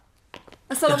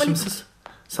 Assalomu alaykum. Yaxshimisiz?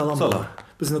 Salom.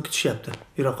 Bizni kutishyapti.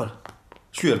 Yura qol.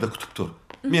 Shu yerda kutib tur.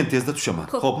 Men tezda tushaman.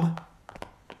 Xo'pmi?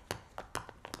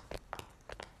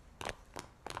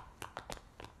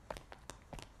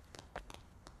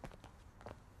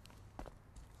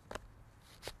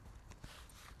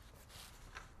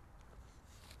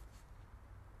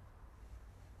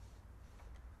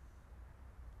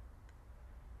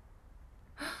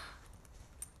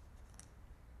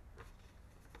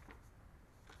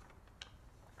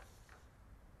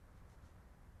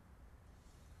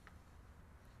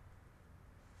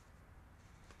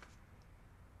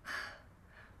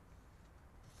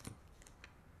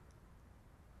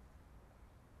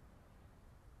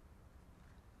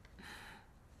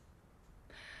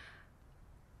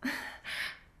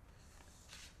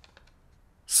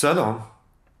 Salom.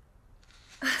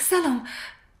 Salom.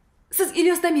 Siz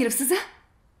Ilyos Damirovsiz-a?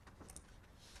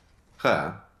 Ha.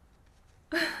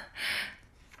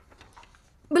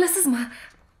 Bilasizmi?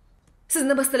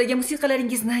 Sizni bastalagan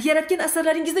musiqalaringizni, yaratgan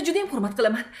asarlaringizni juda ham hurmat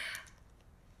qilaman.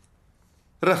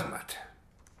 Rahmat.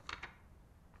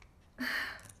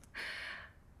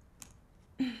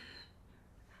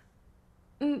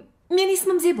 Meni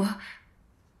ismim Zebo.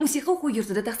 Musiqa o'quv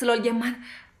yurtida tahsil olganman.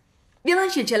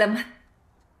 Violonchel chalaman.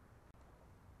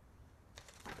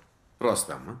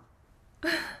 Rostdanmi?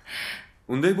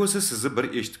 Unday bo'lsa sizni bir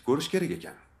eshitib ko'rish kerak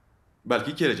ekan.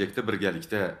 Balki kelajakda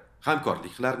birgalikda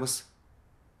hamkorlik qilarmiz.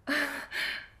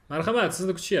 Marhamat,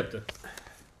 sizni kutishyapti.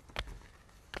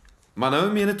 Mana bu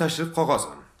meni tashrif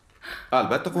qog'ozim.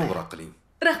 Albatta qo'ng'iroq qiling.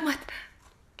 Rahmat.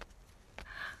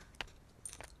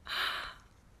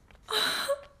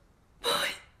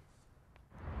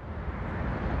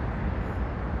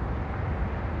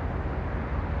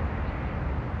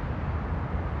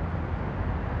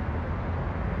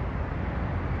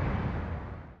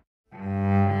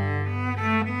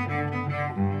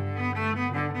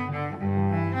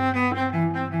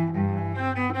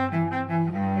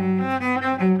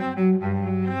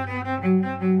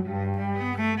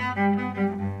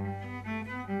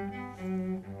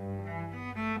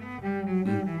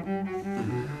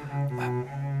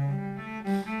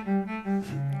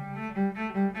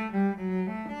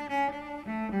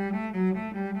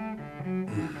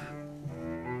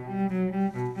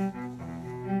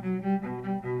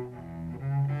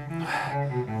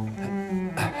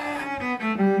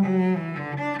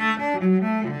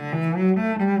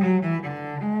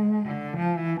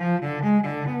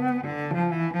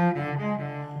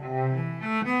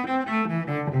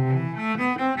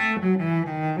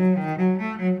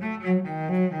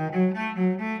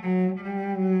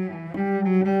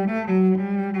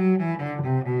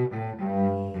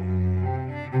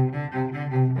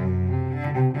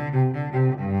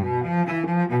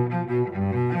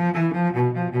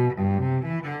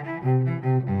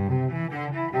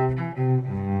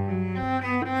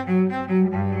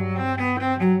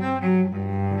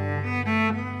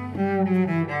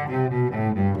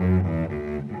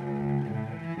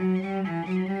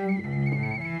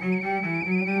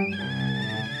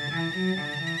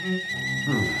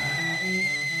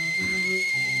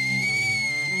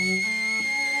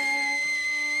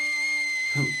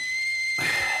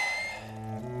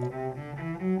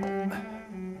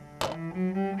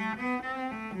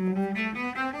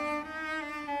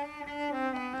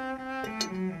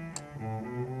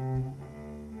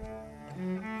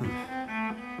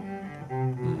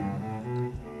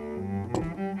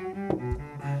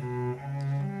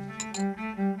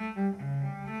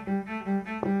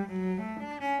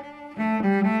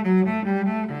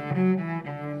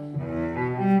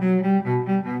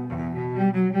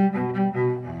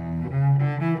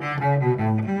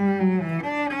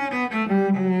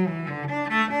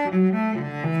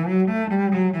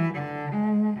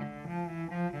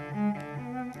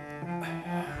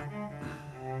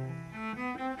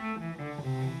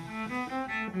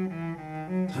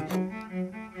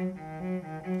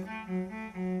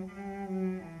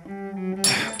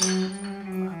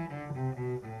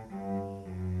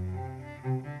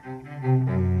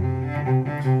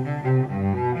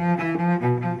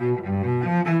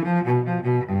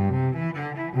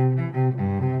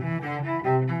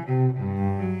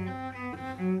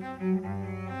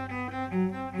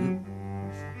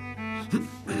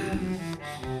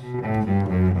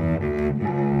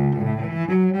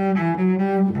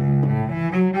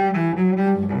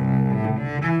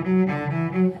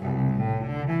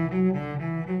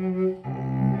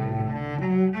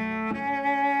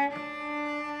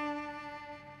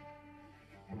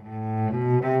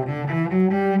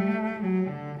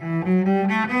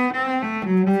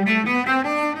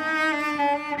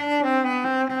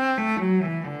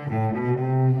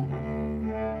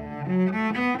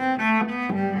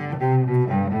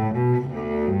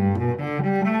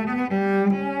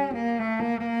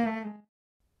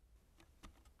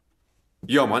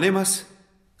 Yomon emas.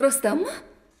 Rostdanmi?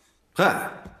 Ha,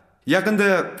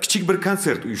 yaqinda kichik bir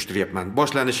konsert uyushtiryapman.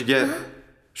 Boshlanishiga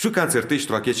shu konsertda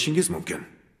ishtirok etishingiz mumkin.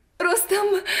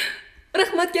 Rostdanmi?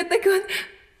 Rahmat kattakon.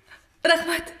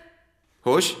 Rahmat.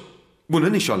 Xo'sh, buni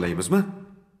nishonlaymizmi?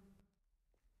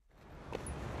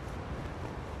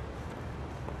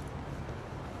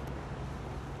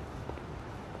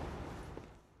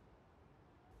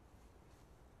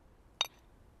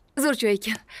 Zo'r joy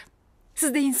ekan.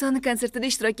 Sizda insonni konsertida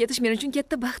ishtirok etish men uchun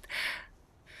katta baxt.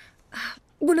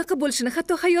 Bunaqa bo'lishini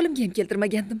hatto xayolimga ham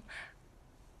keltirmagandim.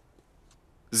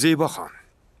 Zeboxon,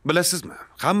 bilasizmi,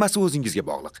 hammasi o'zingizga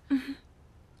bog'liq.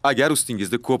 Agar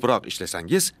ustingizda ko'proq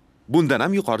ishlasangiz, bundan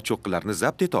ham yuqori cho'qqilarni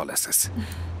zabt eta olasiz.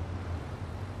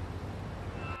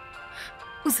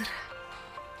 Uzr.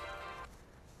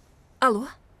 Alo?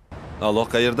 Alo,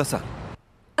 qayerdasan?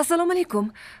 Assalomu alaykum.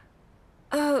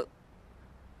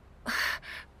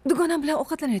 Dugonam bilan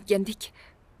ovqatlanayotgandik.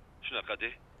 Shunaqa de.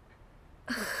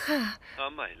 Ha. Ha,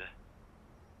 mayli.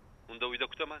 Unda uyda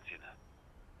kutaman seni.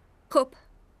 Xo'p.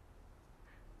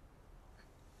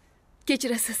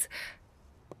 Kechirasiz.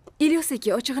 Ilyos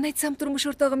aka, ochig'ini aytsam, turmush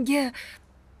o'rtog'imga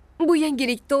bu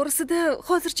yangilik to'g'risida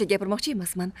hozircha gapirmoqchi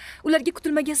emasman. Ularga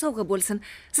kutilmagan sovg'a bo'lsin.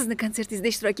 Sizni konsertingizda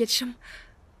ishtirok etishim.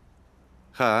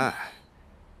 Ha.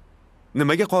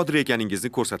 Nimaga qodir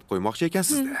ekaningizni ko'rsatib qo'ymoqchi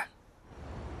ekansizda.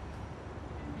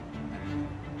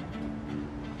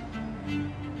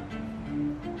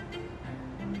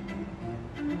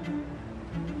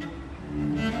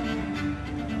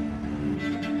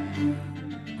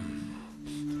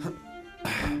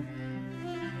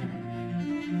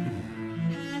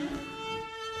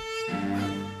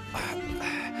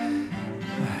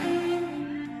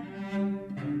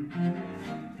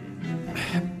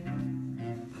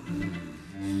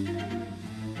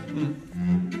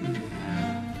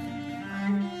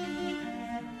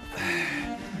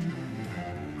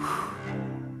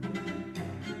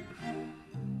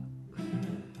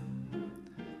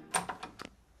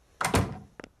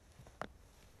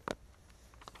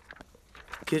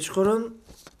 Kechqurun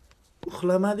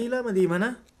uxlamadinglarmi deyman-a?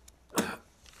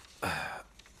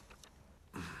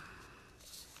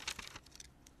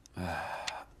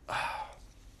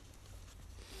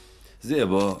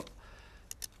 Zebo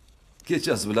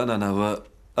kechasi bilan anavi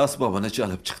asbobini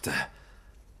chalib chiqdi.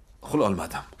 Uxla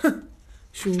olmadim.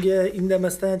 Shunga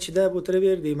indamasdan chidab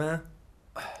o'tiraverdim-a.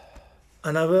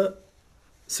 Anavi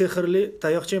sehrli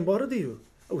tayoqchang bor edi-yu.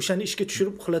 O'shani ishga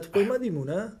tushirib uxlatib qo'ymadingmi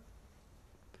uni?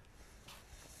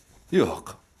 Yo'q.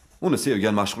 Uni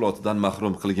sevgan mashg'ulotidan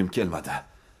mahrum qilgim kelmadi.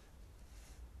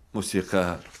 Musiqa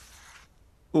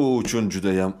u uchun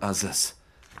juda ham aziz.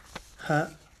 Ha,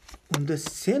 unda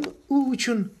sen u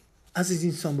uchun aziz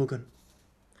inson bo'lgin.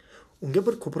 Unga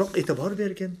bir ko'proq e'tibor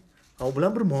bergin. U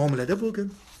bilan bir muomalada bo'lgin.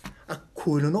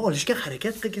 Ko'nglini olishga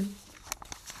harakat qilgin.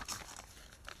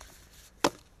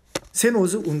 Sen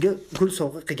o'zi unga gul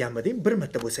sovg'a qilganmiding bir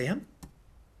marta bo'lsa ham?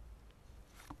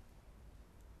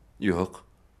 Yo'q.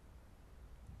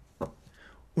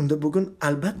 Unda bugun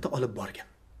albatta olib borgin.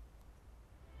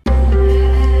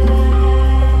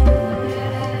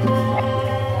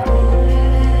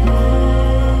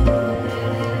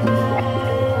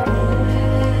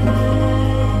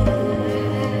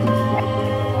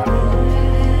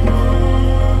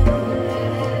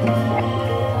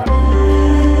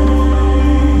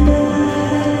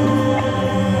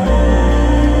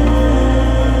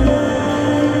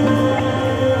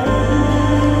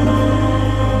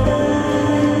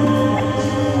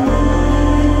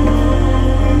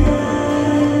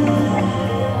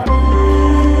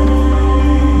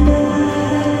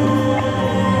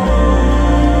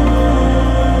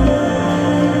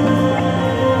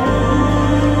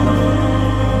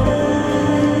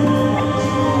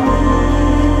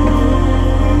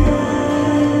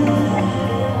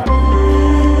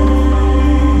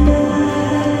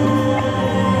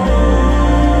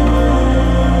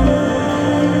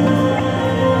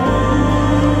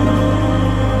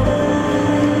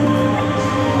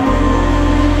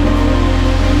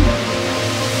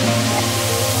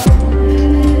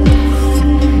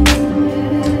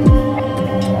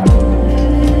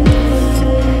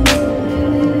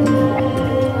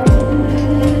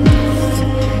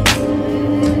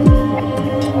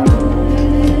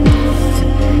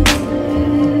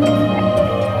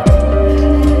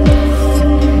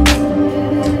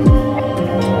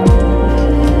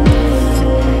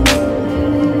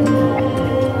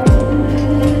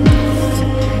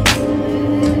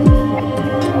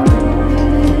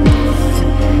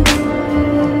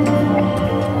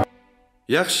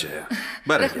 Yaxshi,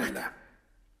 barakalla.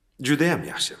 Juda ham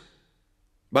yaxshi.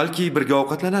 Balki birga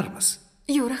ovqatlanarmiz.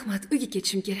 Yo'q, rahmat, uyga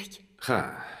ketishim kerak. Ha,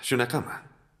 shunaqami?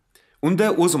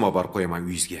 Unda o'zim olib borib qo'yaman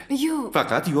uyingizga. Yo'q.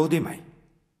 Faqat yo'q demang.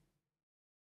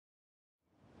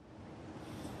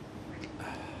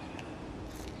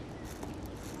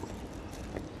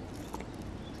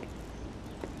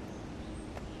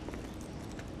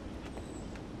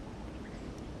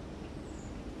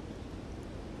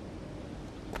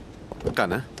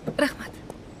 Qani? Rahmat.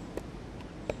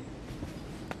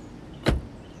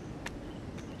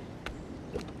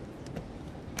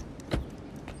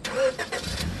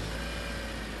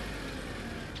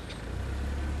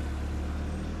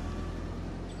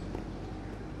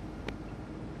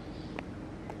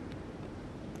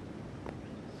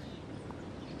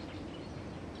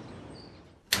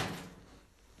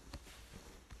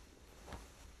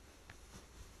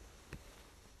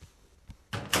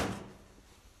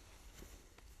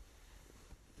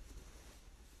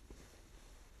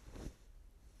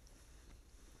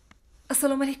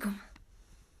 Assalomu alaykum.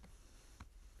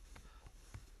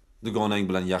 Dugonang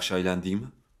bilan yaxshi aylandingmi?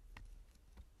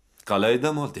 Qalay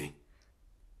dam olding?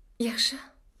 Yaxshi.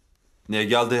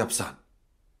 Nega aldayapsan?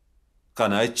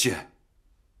 Qani aytchi.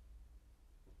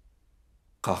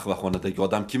 Qahvaxonadagi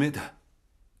odam kim edi?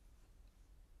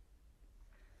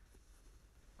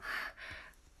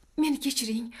 Meni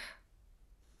kechiring.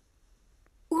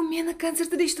 U meni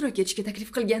konsertida ishtirok etishga taklif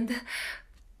qilgandi.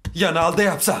 Yana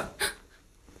aldayapsan.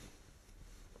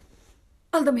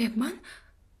 Aldamayapman.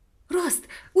 Rost,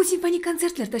 u simfonik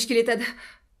konsertlar tashkil etadi.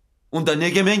 Unda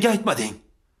nega menga aytmading?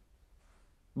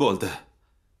 Bo'ldi.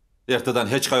 Ertadan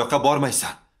hech qayoqqa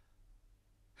bormaysan.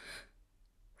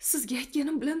 Sizga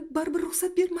aytganim bilan baribir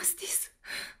ruxsat bermasdingiz.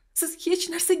 Siz hech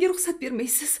narsaga ruxsat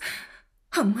bermaysiz.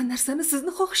 Hamma narsani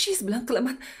sizni xohishingiz bilan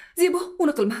qilaman. Zebo,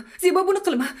 uni qilma. Zebo, buni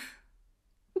qilma.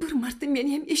 Bir marta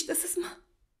meni ham eshitasizmi?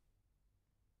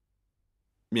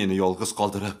 Meni yolg'iz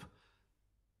qoldirib,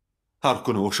 har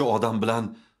kuni o'sha odam bilan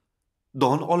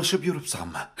don olishib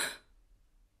yuribsanmi?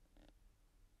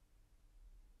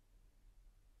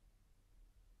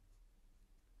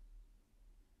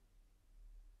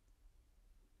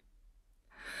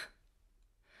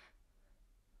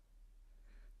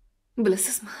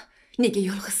 Bilasizmi, nega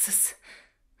yolg'izsiz?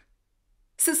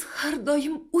 Siz har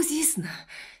doim o'zingizni,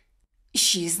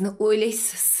 ishingizni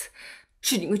o'ylaysiz.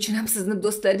 Shuning uchun ham sizni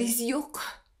do'stlaringiz yo'q.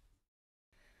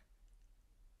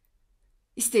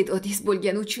 Iste'dodingiz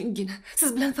bo'lgani uchungina siz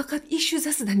bilan faqat ish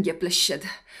yuzasidan gaplashishadi.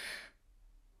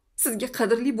 Sizga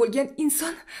qadrli bo'lgan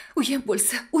inson u ham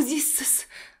bo'lsa o'zingizsiz.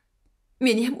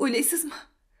 Meni ham o'ylaysizmi?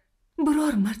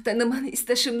 Biror marta nimani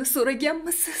istashimni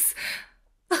so'raganmisiz?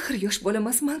 Axir yosh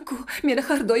bolamasman-ku, meni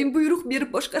har doim buyruq berib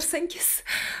boshqarsangiz.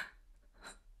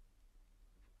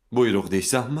 Buyruq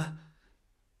deysanmi?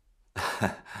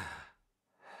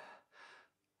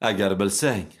 Agar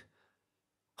bilsang,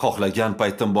 xohlagan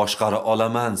paytim boshqara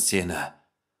olaman seni.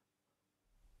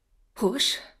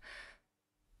 Xo'sh,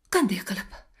 qanday qilib?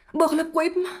 Bog'lab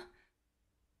qo'yibmi?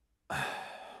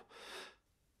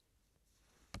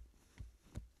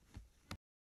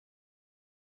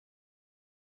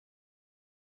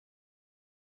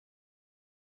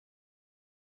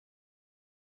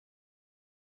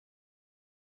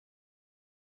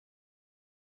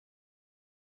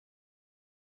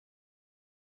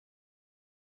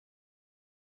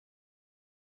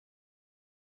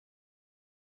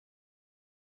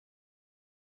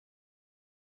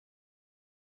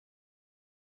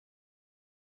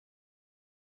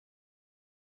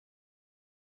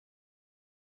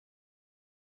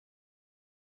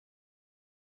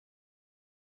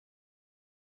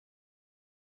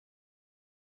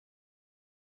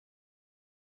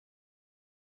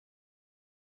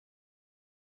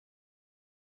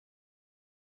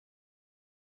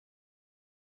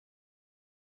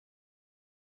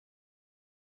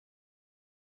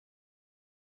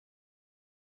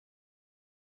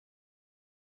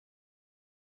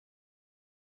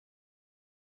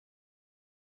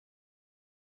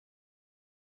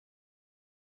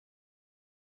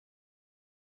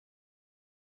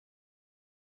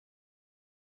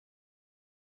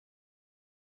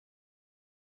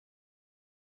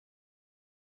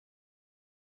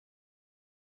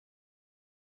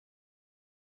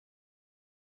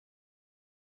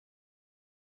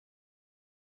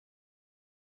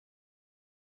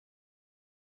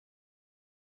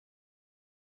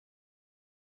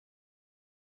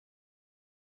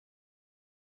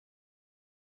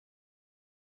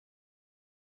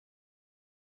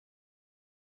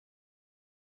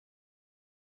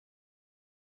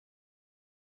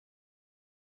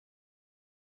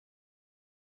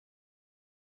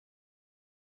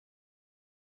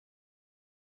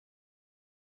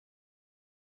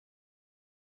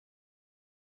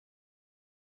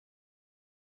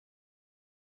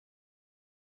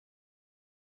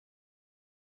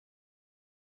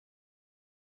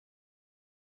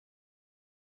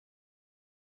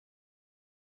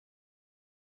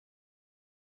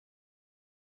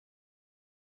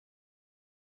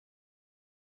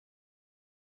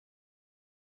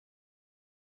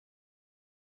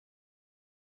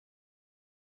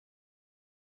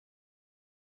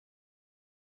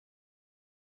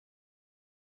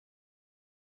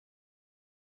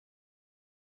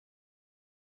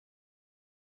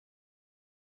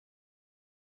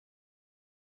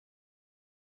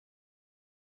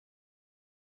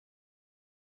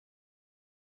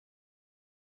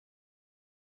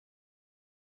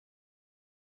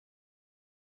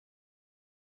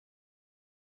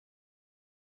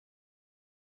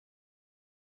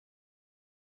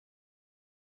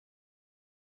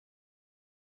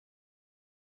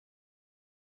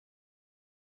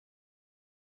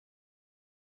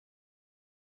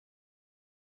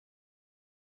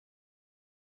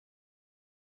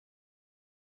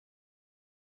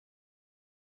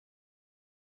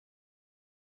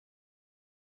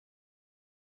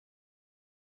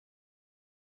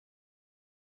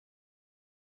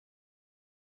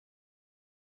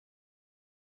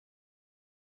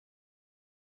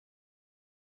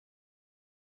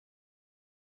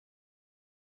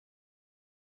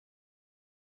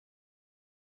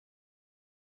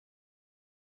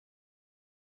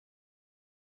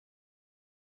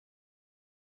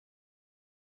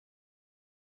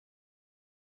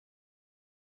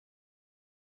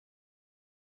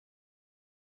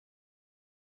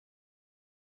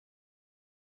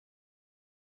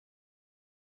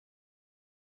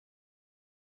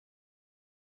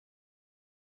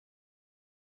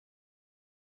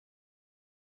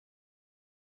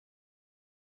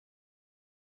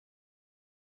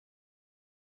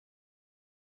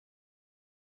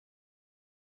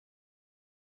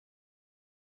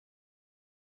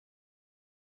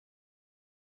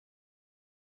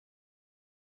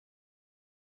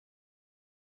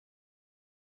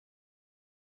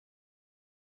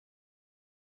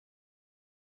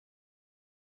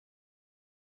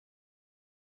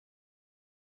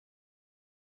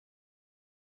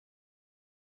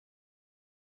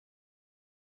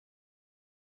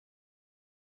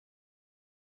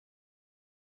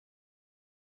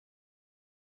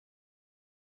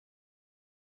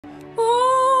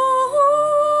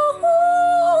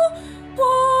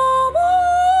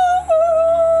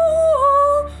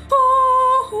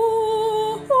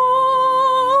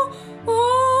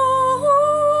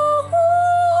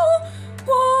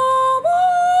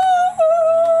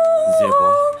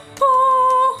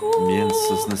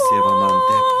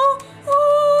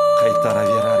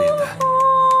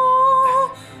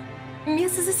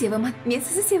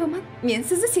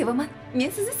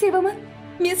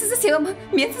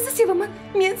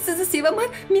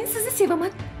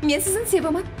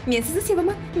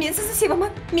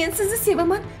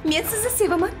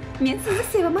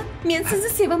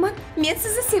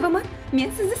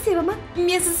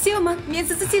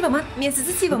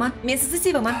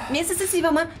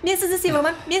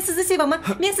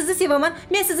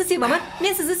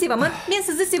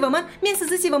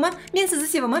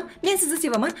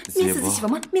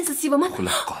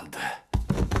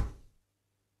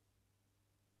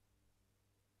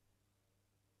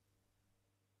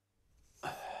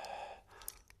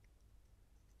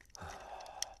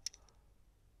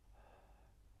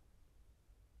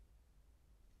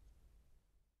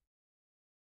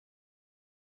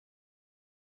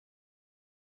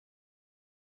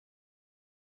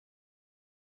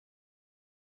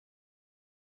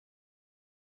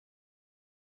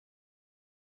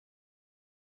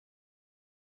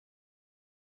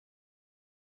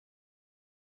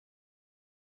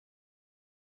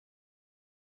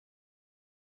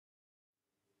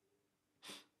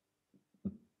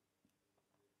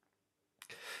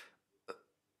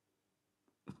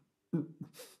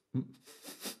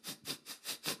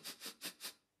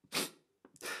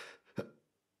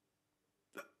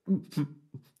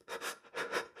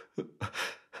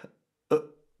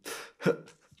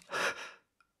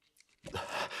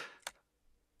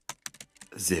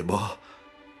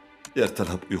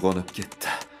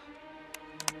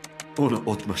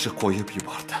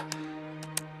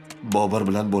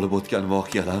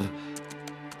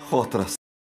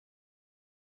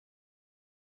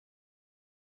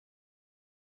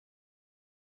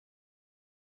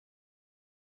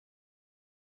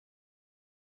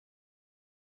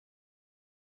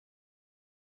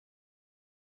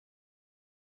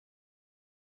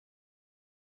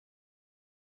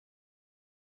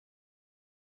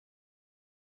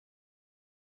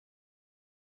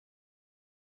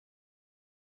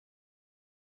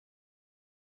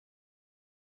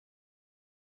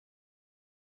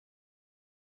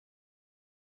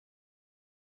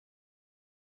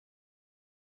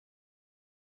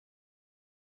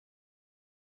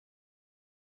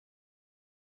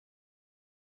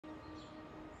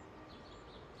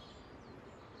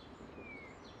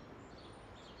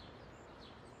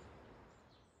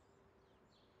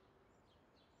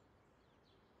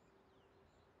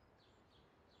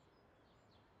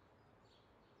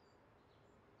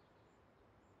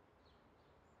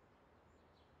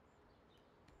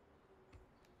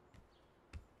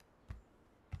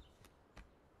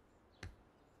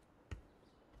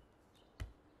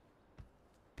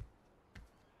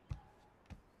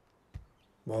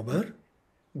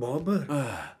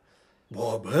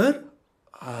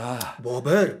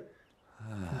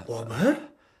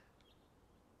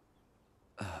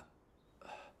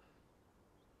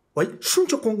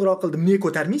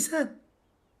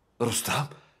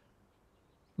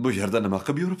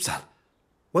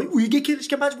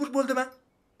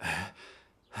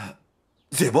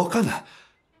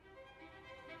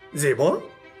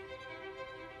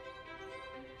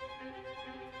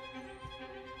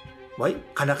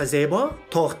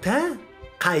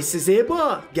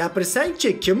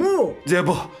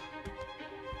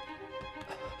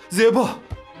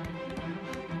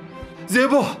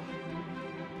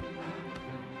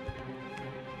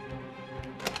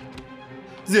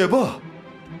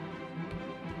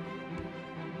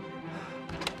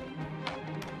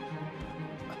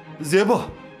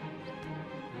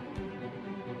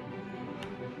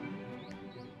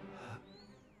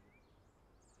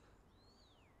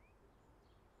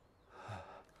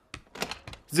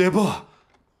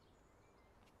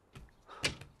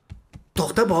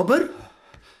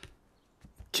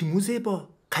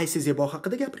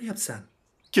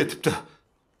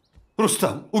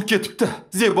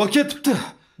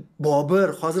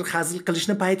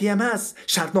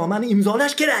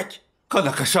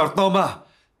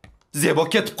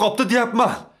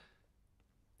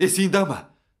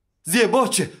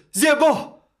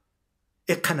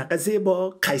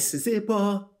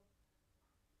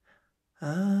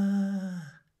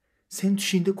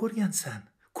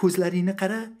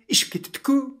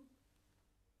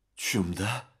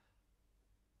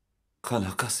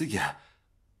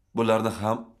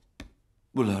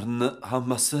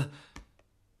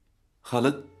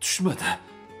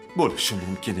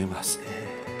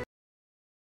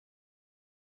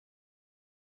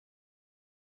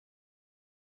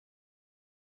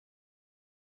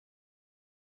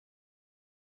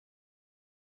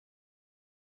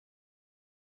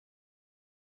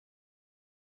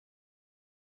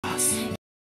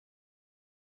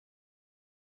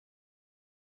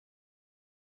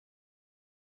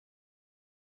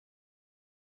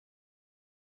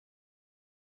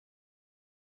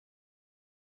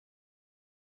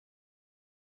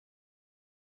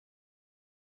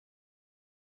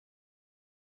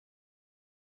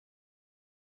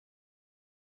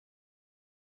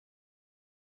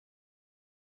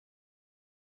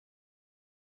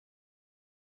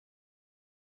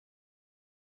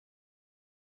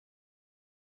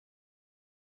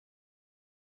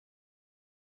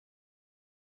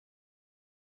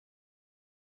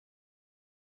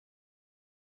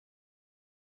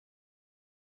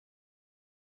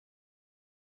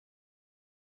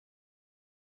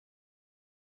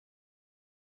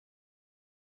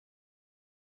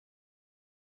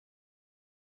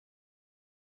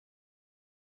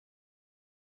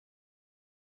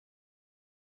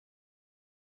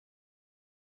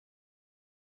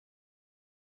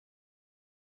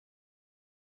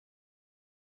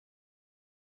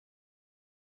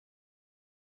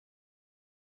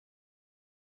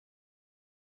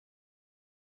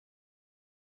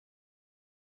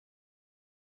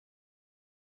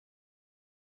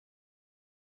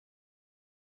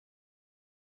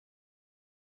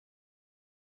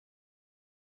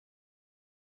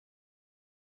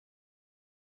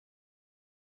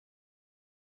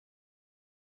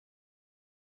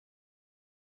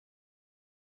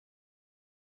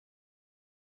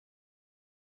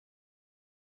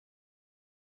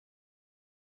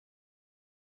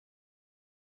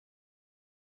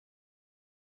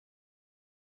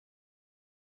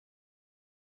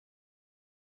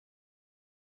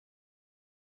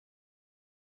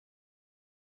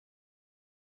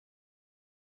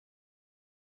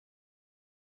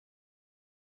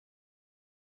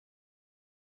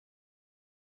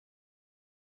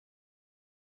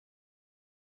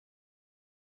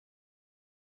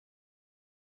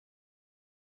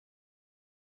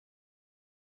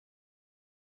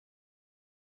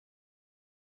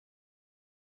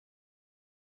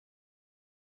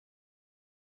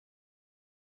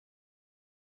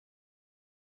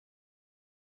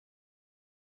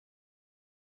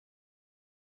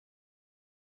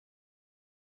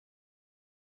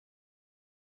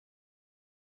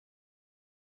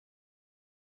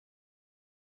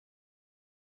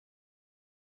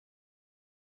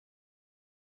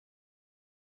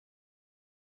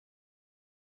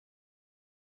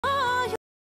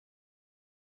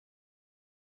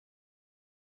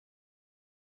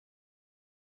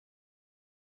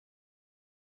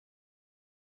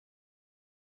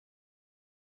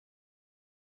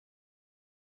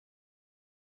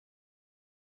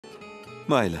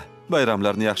 Mayli,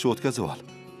 bayramlarni yaxshi o'tkazib ol.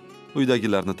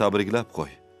 Uydagilarni tabriklab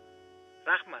qo'y.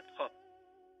 Rahmat, xo'p.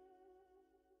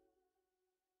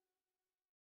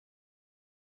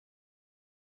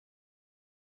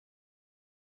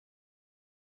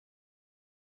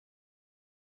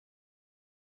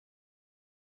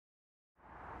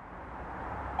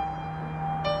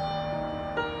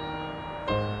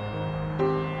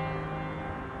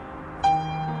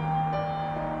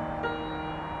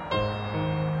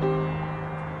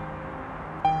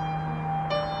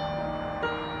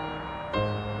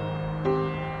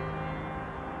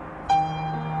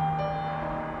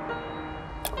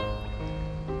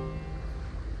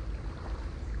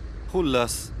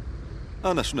 Xullas,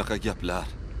 ana shunaqa gaplar.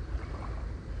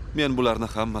 Men bularni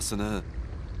hammasini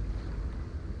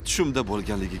tushimda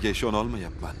bo'lganligiga ishona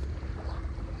olmayapman.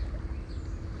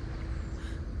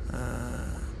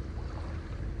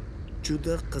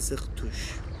 Juda qiziq tush.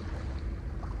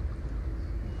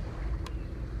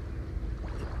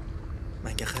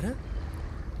 Menga qara.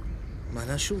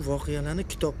 Mana shu voqealarni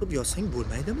kitob qilib yozsang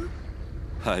bo'lmaydimi?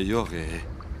 Ha, yo'q.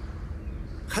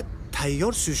 Ha,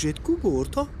 tayyor syujet-ku bu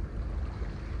o'rtoq.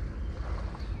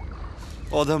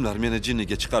 Odamlar meni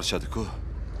jinniga chiqarishadi-ku.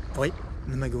 Voy,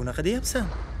 nimaga unaqa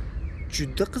deyapsan?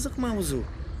 Juda qiziq mavzu.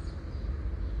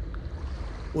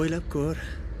 O'ylab ko'r.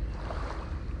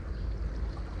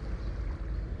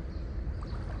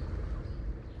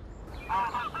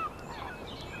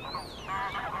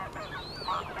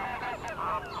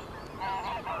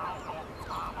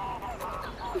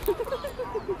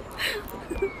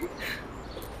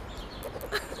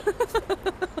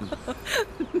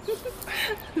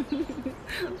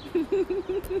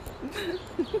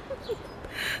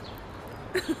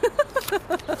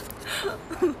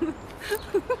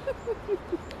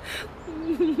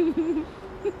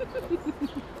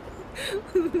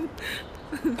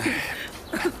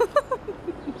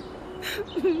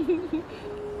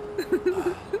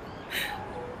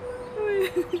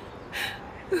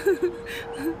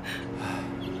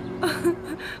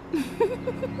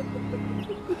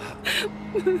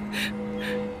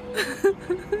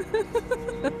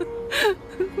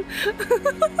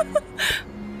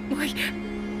 Voy,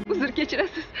 uzr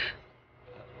kechirasiz.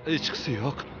 Hechqisi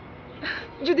yo'q.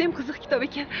 Juda ham qiziq kitob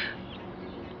ekan.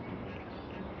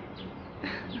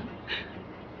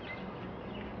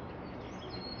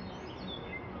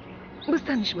 Biz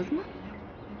tanishmizmi?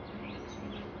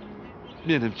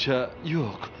 Menimcha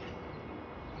yo'q.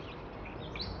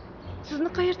 Sizni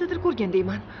qayerdadir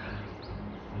ko'rgandayman.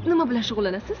 Nima bilan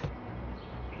shug'ullanasiz?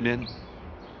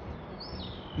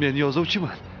 Men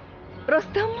yozuvchiman.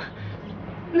 Rostdanmi?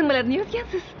 Nimalarni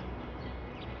yozgansiz?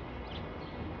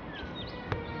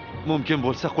 Mumkin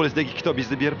bo'lsa qo'lingizdagi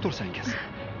kitobingizni berib tursangiz.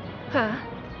 Ha.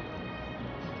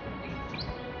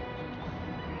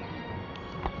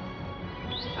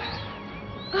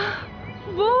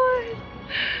 Voy!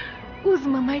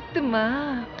 O'zim aytdim-a,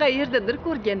 qayerdadir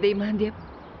ko'rgandayman deb.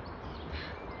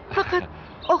 Faqat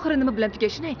oxiri nima bilan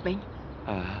tugashini aytmang.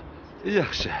 Ha,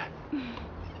 yaxshi.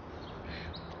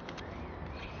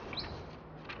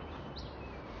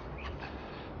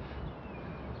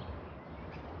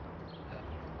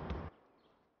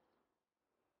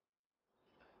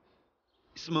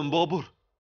 İsmim Bobur.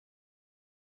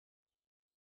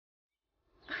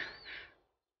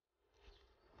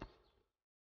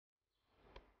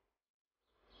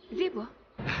 Zebo.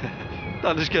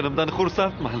 Tanışganimdan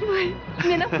xursandman. Voy,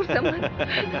 men ham xursandman.